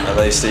 and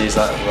they used to use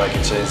that for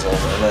making tunes on.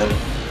 And then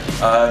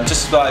it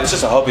was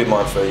just a hobby of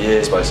mine for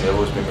years. Basically, I've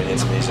always been really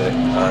into music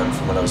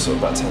from when I was sort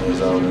of about 10 years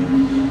old,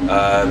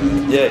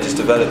 and it just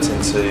developed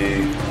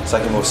into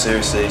taking it more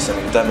seriously,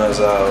 sending demos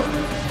out.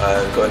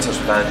 Got in touch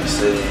with Andy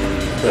C,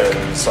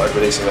 and started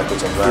releasing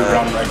records on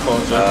Ram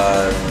Records.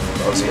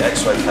 Obviously,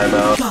 X-Ray came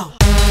out.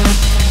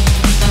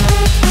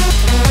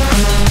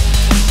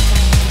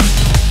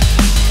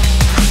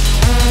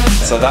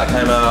 So that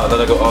came out, and then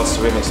I got asked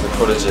to remix The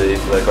Prodigy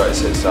for their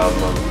Greatest Hits album.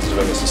 I did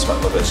a remix to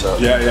Smack My Bitch Up.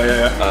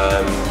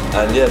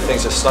 And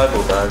things just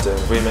snowballed down, doing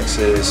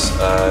remixes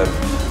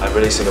and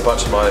releasing a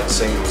bunch of my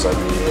singles over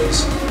the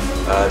years.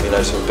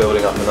 Sort of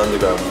building up an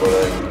underground for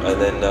them. And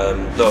then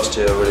last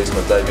year I released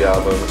my debut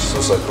album, which is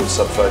also called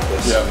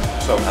Subfocus.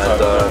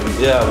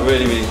 I'm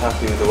really, really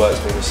happy with the way it's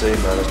been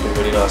received, man. It's been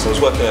really nice. I was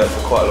working on it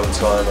for quite a long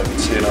time, maybe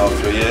 2.5,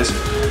 3 years.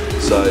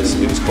 So it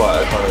was quite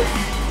a kind of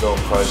long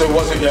process.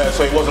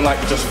 So it wasn't like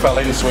you just fell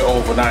into it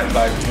overnight,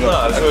 like, you know,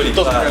 no, it's really it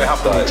doesn't really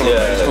happen with drum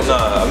and bass,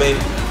 I mean,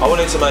 I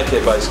wanted to make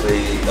it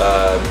basically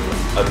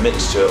a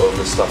mixture of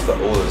the stuff that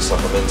all of the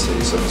stuff I'm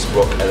into. So there's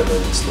rock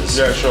elements, there's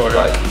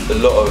like a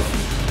lot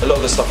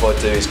of the stuff I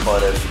do is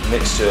kind of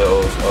mixture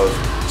of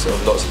sort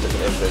of lots of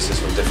different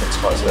influences from different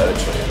types of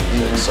electronic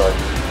music. So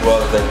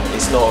rather than,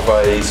 it's not a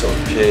very sort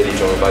of purely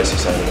drum and bassy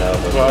sounding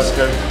album. Right,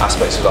 okay.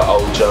 Aspects of like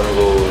old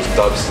jungles,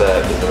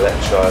 dubstep, there's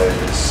electro,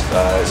 there's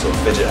sort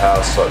of fidget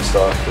house type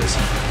stuff, there's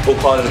all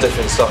kinds of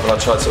different stuff, and I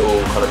tried to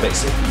all kind of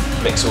mix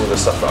all the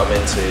stuff that I'm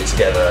into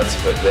together to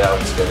put the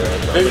album together.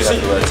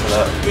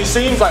 And it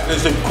seems like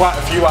there's quite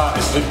a few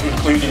artists,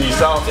 including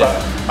yourself, that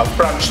have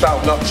branched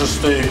out not just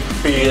to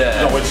be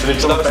into the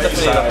drum and bass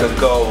side. That was definitely like a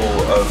goal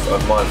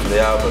of mine for the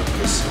album,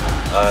 because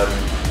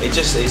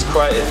it's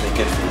creatively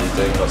good for you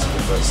doing lots of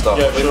different stuff.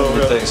 We've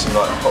been doing some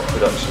like pop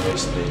production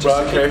recently, just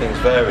to keep things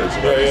varied,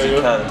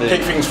 you can do.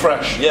 Keep things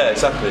fresh. Yeah,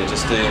 exactly.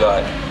 Just do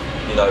like,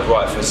 you know,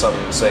 write for some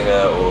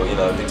singer, or you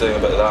know, be doing a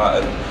bit of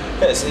that. And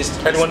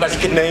anyone that you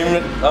can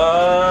name?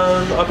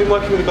 I've been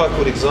working with a guy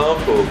called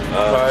Example.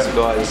 He's a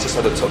guy, he's just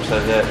had a top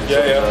 10 net.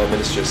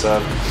 Mistress De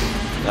Funk,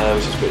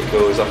 which is pretty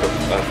cool. He's like a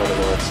friend of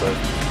mine. So.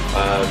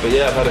 But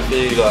yeah, I've had a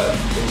few like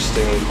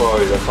interesting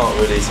inquiries. I can't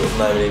really sort of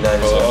name any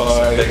names of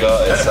some big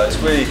artists. So it's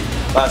really,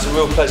 it's a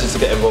real pleasure to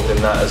get involved in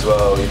that as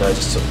well. You know,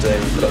 just sort of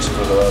doing production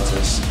with other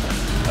artists.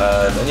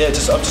 And yeah,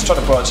 I'm just trying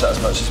to branch out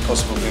as much as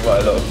possible. Been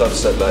writing a lot of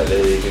dubstep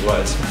lately. Been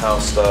writing some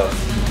house stuff.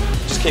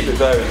 Just keep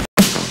it varied.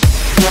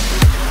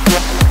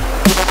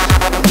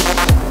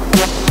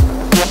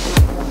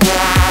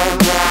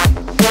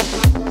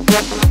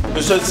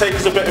 So take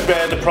us a bit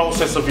about the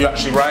process of you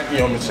actually writing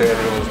your material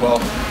as well.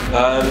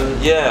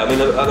 Yeah, I mean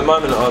at the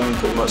moment I'm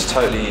pretty much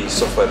totally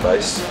software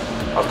based.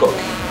 I've got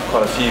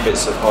quite a few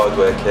bits of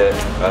hardware kit.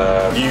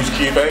 You use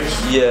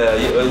Cubase? Yeah,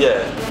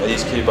 I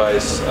use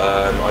Cubase.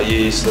 I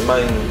use the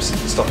main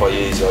stuff I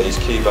use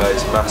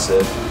Cubase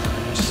Massive,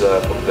 which is a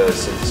popular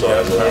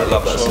synthesizer. I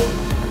love that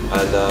synth.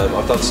 And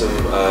I've done some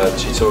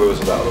tutorials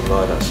of that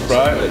online actually, so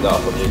I can look that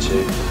up on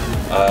YouTube.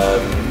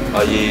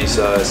 I use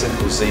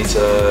Simple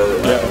Zeta,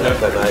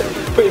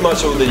 FM8, pretty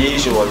much all the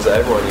usual ones that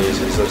everyone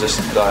uses.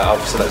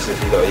 I've selected a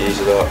few that I use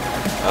a lot.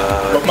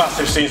 But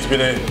Massive seems to be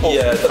the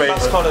favourite.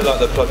 That's kind of like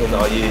the plugin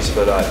that I use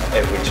for like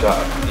every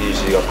track.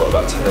 Usually I've got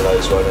about 10 of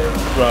those running.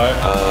 Right.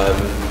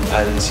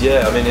 And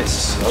yeah, I mean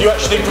it's... Do you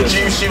actually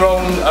produce your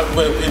own,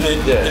 in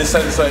the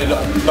sense that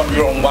not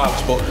your own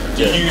WAVs, but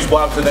do you use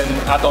WAVs and then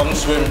add on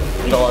to them,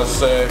 you know,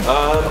 as...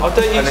 I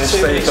don't use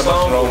too many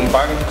samples. Your own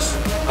banks?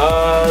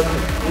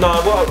 No,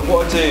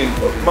 what I do,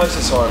 most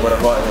of the time when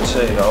I'm writing a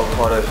tune, I'll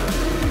kind of...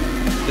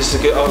 I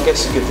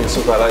guess a good thing to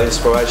talk about, like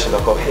inspiration.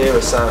 Like I'll hear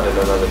a sound in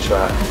another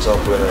track, for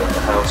example in a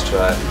house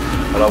track,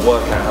 and I'll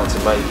work out how to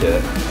make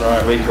it,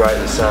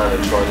 recreate the sound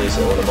and try and use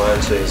it on my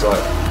own tunes.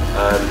 Like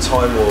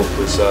Time Warp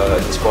was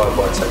inspired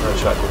by a techno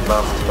track called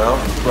Mouth to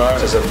Mouth,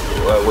 which has a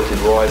wicked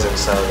rising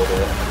sound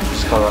in it, which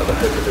is kind of like the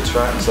hook of the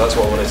track. So that's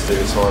what I wanted to do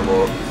with Time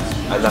Warp,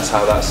 and that's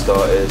how that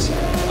started.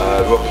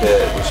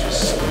 Rocket, which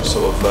was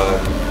sort of the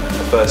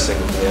first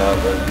single from the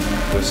album,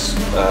 was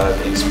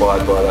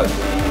inspired by like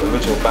the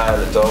original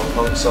band that Daft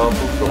Punk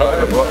sampled for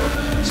Rock.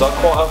 So I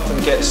quite often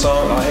I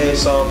hear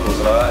samples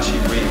and I actually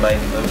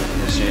remake them in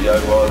the studio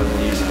rather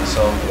than using the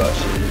sample. I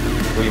actually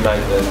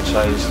remake them,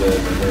 change them,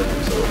 and then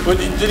sort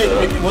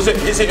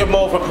of. Is it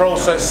more of a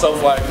process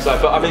of like?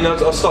 But I mean,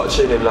 I'll start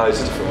tuning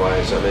loads of different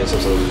ways. I mean,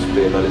 sometimes I'll just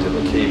be a melody on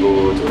the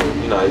keyboard, or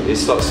you know,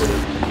 it's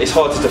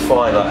hard to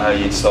define like how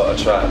you'd start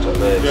a track. I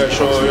mean, yeah,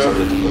 sure,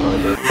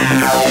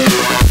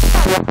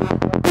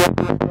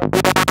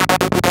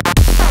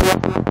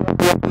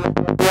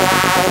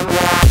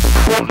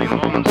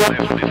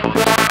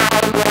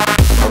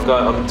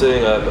 I'm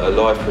doing a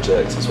live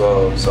project as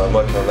well, so I'm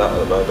working on that at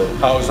the moment.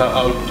 How is that?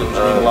 How do you mean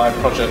a live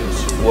project?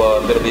 Well,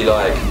 I'm going to be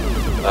like,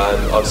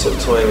 I was sort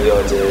of toying with the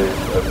idea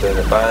of doing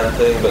a band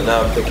thing, but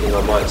now I'm thinking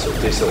I might sort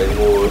of do something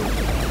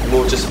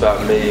more just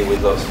about me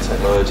with lots of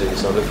technology.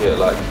 So I'm looking at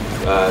like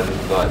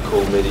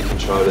cool MIDI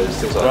controllers,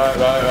 things like that.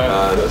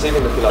 I was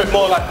even looking a bit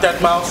more like Dead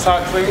Mouse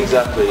type thing.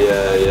 Exactly,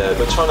 yeah.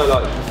 But trying to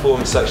like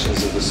perform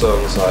sections of the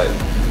songs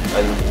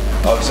and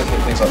I was looking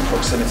at things like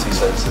proximity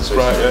sensors,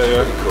 which is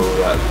pretty cool.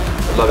 Like,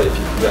 I'd love it if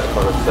you could get a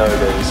kind of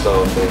theremin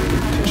style thing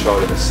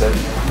controlling a synth.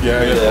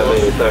 I mean,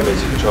 with theremins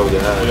you control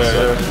your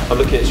hands.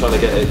 I'm looking at trying to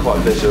get it quite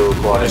visual,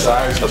 quite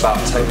about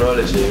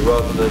technology,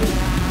 rather than.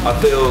 I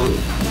feel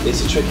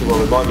it's a tricky one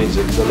with my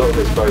music because a lot of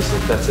it's very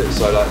synthetic.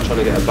 So like trying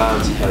to get a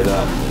band to play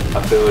that,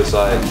 I feel it's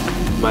like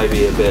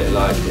maybe a bit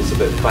like it's a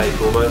bit fake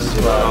almost.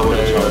 You know, I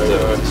want to try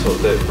and sort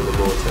of do it from a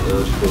more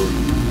technological.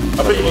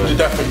 I think you could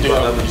definitely do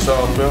that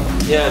yourself, Bill.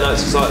 Yeah, no,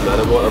 it's exciting,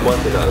 man. I'm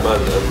working at the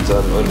moment, and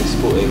I'm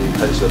supporting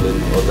Pendulum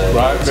on their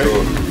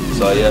tour.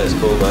 So yeah, it's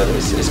cool, man.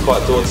 It's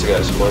quite daunting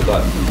actually. My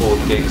like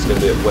 4th gig is going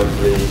to be at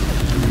Wembley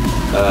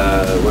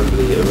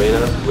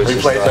Arena. Have you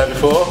played there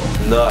before?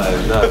 No,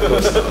 of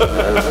course not.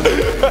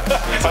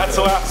 Had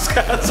to ask.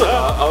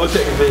 I was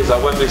getting confused.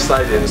 Like Wembley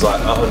Stadium is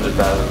like 100,000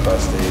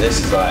 capacity.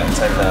 This is like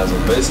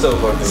 10,000, but it's still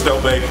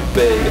fucking big.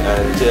 Big,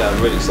 and yeah, I'm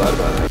really excited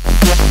about it.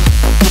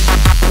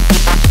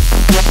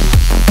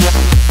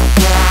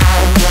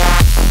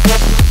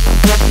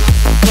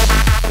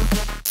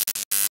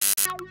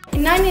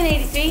 In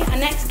 1983, our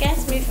next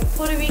guest moved from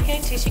Puerto Rico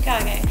to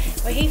Chicago,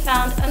 where he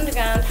found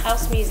underground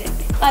house music.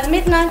 By the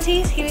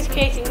mid-90s, he was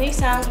creating new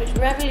sounds which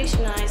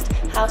revolutionized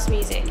house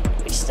music,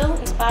 which which still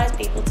inspires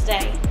people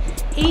today.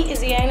 He is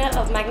the owner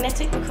of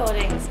Magnetic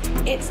Recordings.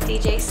 It's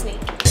DJ Sneak.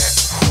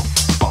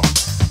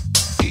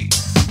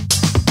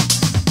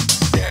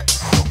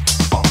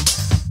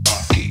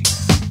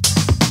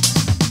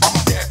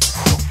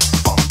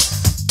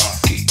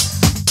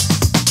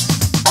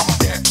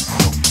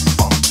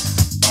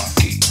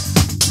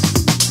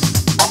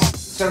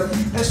 So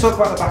let's talk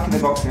about the back in the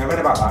box thing. I read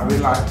about that. I really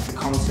like the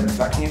concept of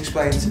that. Can you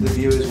explain to the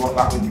viewers what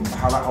that,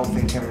 how that whole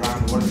thing came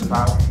around, and what it's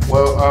about?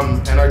 Well,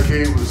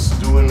 NRK was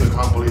doing the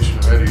compilation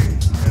of Eddie,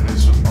 and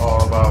it's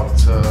all about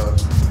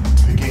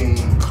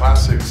picking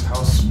classics,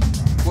 house.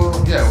 Well,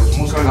 yeah, it was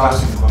mostly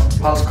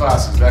house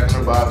classics, back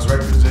in the box,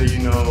 records that you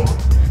know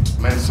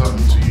meant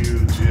something to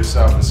you, to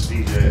yourself as a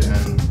DJ,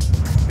 and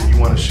that you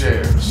want to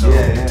share. So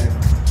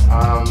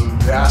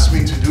they asked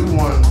me to do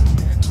one,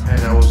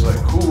 and I was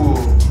like, cool.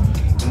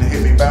 And they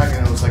hit me back,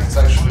 and it was like, it's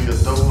actually a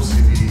double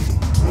CD.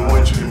 We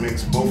want you to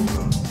mix both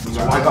of them.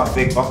 So I got a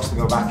big box to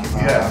go back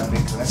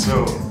in.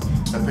 So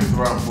I picked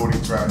around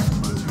 40 tracks to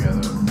put it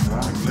together.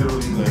 Like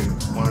literally like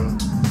one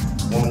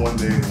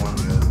day, one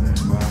the other day,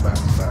 back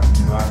to back.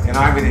 Right. And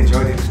I really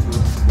enjoyed it. It was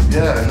good.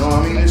 Yeah, no,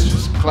 I mean it's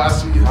just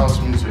classy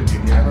house music.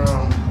 It kind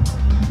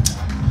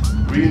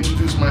of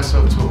reintroduced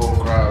myself to a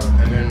whole crowd,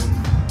 and then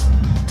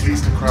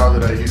pleased the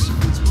crowd that I used to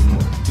go to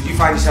more. Did you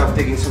find yourself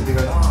digging something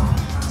like,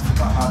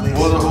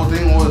 well, the whole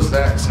thing was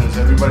that since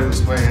everybody was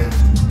playing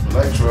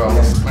electro, I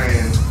was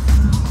playing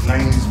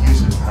 90s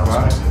music,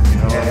 house music, you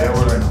know, and they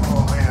were like,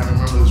 oh man, I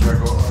remember this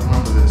record, I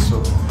remember this,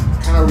 so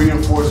kind of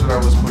reinforced what I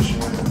was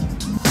pushing in.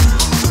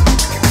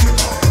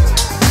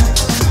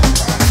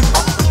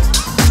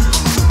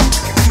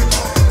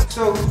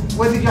 So,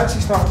 when did you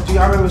actually start?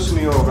 I remember some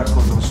of your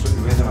records on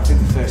Strictly Rhythm. I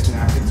think the first thing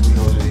I picked of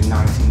yours was in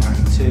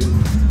 1992.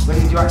 When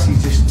did you actually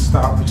just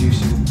start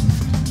producing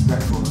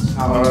records?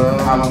 How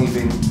long have you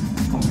been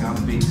pumping out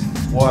the beats?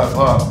 Well, I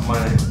bought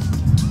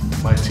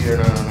my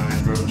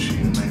TR-909 drum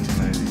machine in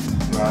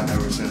 1990. Right,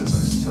 ever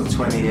since. So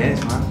 20 years,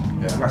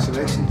 man. Yeah.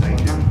 Congratulations. Thank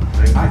you.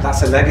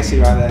 That's a legacy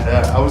right there.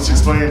 Yeah, I was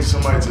explaining to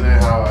somebody today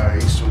how I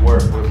used to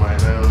work with my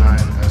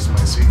 909 as my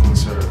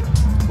sequencer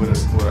with an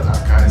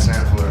Akai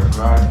sampler,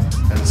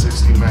 and a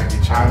 16 Mackie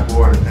channel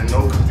board, and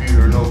no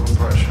computer, no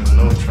compression,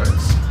 no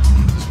tracks.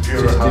 Just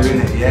pure house.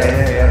 Doing it,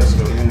 yeah.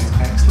 So doing it.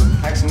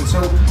 Excellent.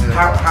 So,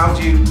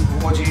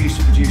 what do you use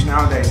to produce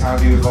nowadays? How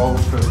have you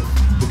evolved from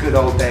the good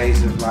old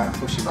days of like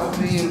pushing? I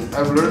mean,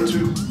 I've learned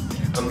to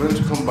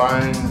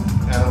combine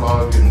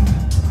analog and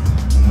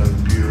the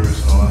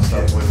computers and all that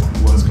stuff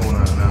with what's going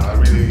on now. I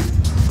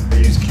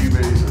use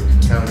Cubase.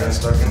 I kind of got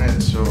stuck in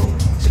it, so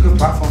it's a good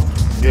platform.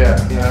 Yeah,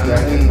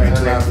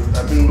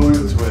 I've been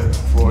loyal to it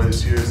for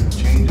its years and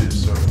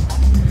changes. So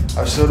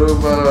I've sort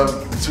of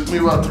it took me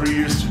about 3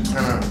 years to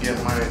kind of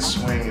get my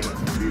swing in the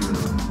computer.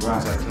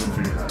 Right, I couldn't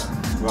figure that out.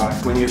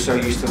 Right, when you're so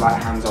used to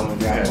like hands-on with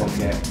the album,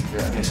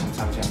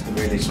 sometimes you have to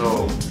really.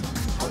 So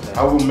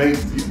I will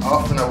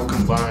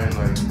combine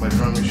like my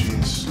drum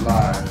machines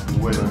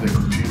live with the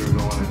computer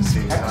going at the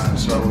same time.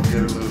 So I will get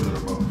a little bit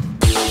of both.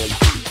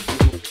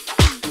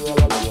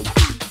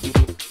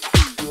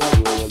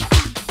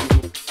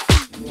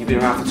 You've been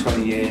around for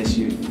 20 years,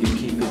 you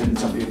keep it at the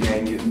top of your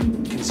game, you're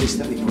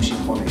consistently pushing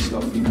quality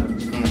stuff, you know.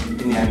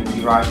 In the end,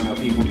 you're right, you know,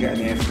 people get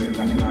an ear for it,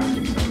 recognise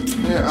it. So.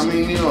 Yeah, I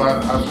mean, you know,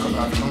 I've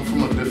come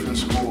from a different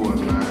school,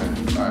 and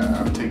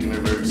I've taken it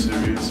very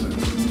serious. And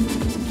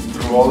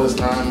through all this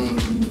time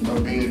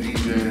of being a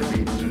DJ and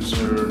being a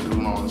producer and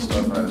doing all this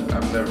stuff,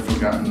 I've never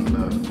forgotten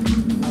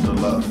the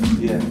love.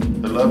 Yeah.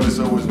 The love has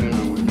always been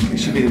with me. It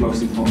should be the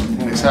most important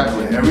thing.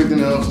 Exactly. Right?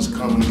 Everything else is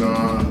come and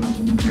gone.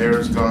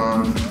 Hair's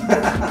gone,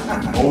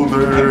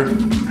 older,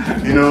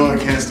 you know, I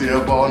can't stay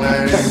up all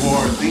night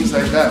anymore, things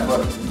like that,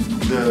 but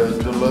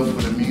the love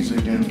for the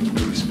music and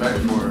the respect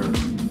for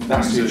it.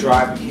 That's your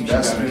drive.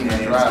 That's been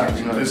the drive.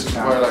 You know, this is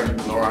why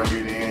like Laurent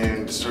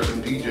and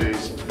certain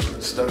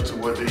DJs stuck to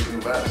what they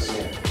do best.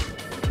 Yeah.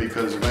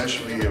 Because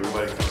eventually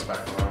everybody comes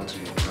back around to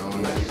you, you know,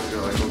 and then you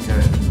feel like,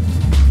 okay,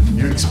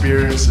 your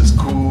experience is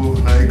cool,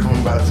 now you're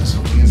coming back to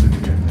some music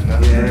again. And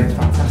that's great.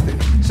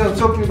 Fantastic. So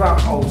talking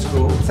about old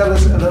school, tell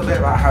us a little bit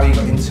about how you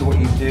got into what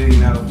you do, you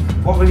know,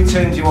 what really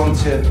turned you on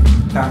to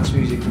dance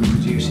music and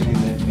producing in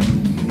the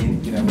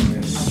you know, when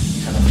you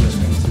kind of first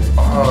went into it?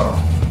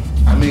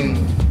 I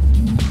mean,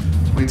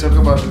 we talk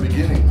about the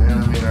beginning,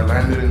 man. I mean, I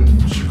landed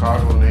in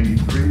Chicago in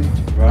 '83,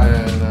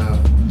 and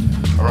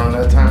around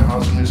that time,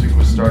 house music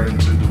was starting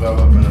to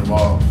develop and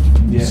evolve.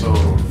 Yeah. So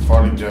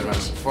Farley J.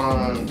 Master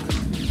Funk,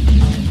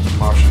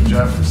 Marshall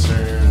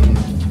Jefferson,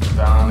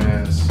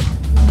 Adonis,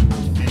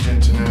 DJ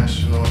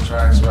International,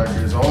 Tracks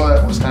Records, all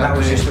that was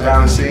happening at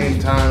the same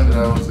time that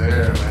I was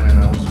there, man. And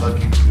I was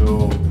lucky to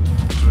go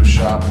to a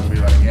shop and be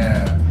like,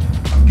 yeah,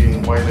 I'm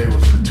getting white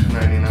labels for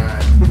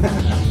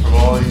 $2.99 from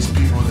all these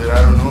people that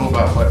I don't know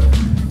about, but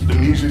the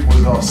music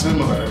was all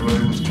similar.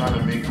 Everybody was trying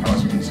to make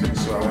house music,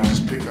 so I would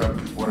just pick up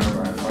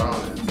whatever I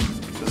found.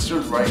 It's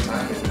just right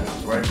timing, man.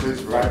 Right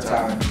place, right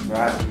time.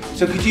 Right.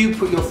 So could you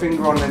put your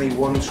finger on any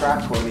one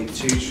track or any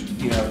two,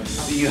 you know,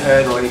 that you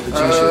heard or any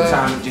producer at the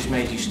time that just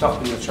made you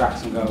stop in your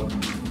tracks and go,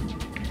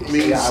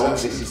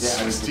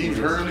 Steve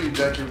Hurley,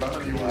 Jack Your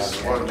Body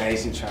was an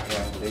amazing track,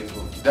 yeah,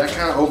 unbelievable. That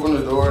kind of opened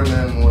the door, and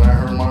then when I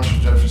heard Marshall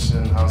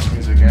Jefferson House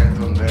Music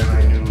Anthem, then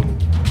I knew,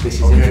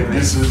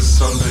 this is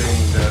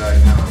something that I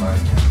kind of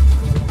like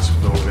to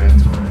dove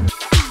into.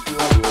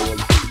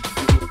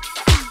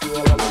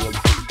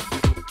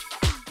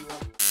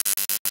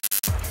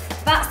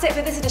 That's it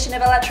for this edition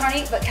of Elek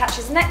Tronique, but catch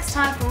us next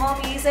time for more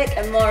music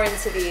and more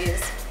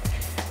interviews.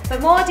 For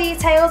more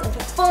details and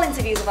for full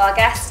interviews of our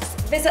guests,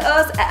 visit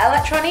us at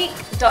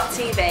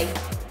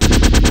electronique.tv.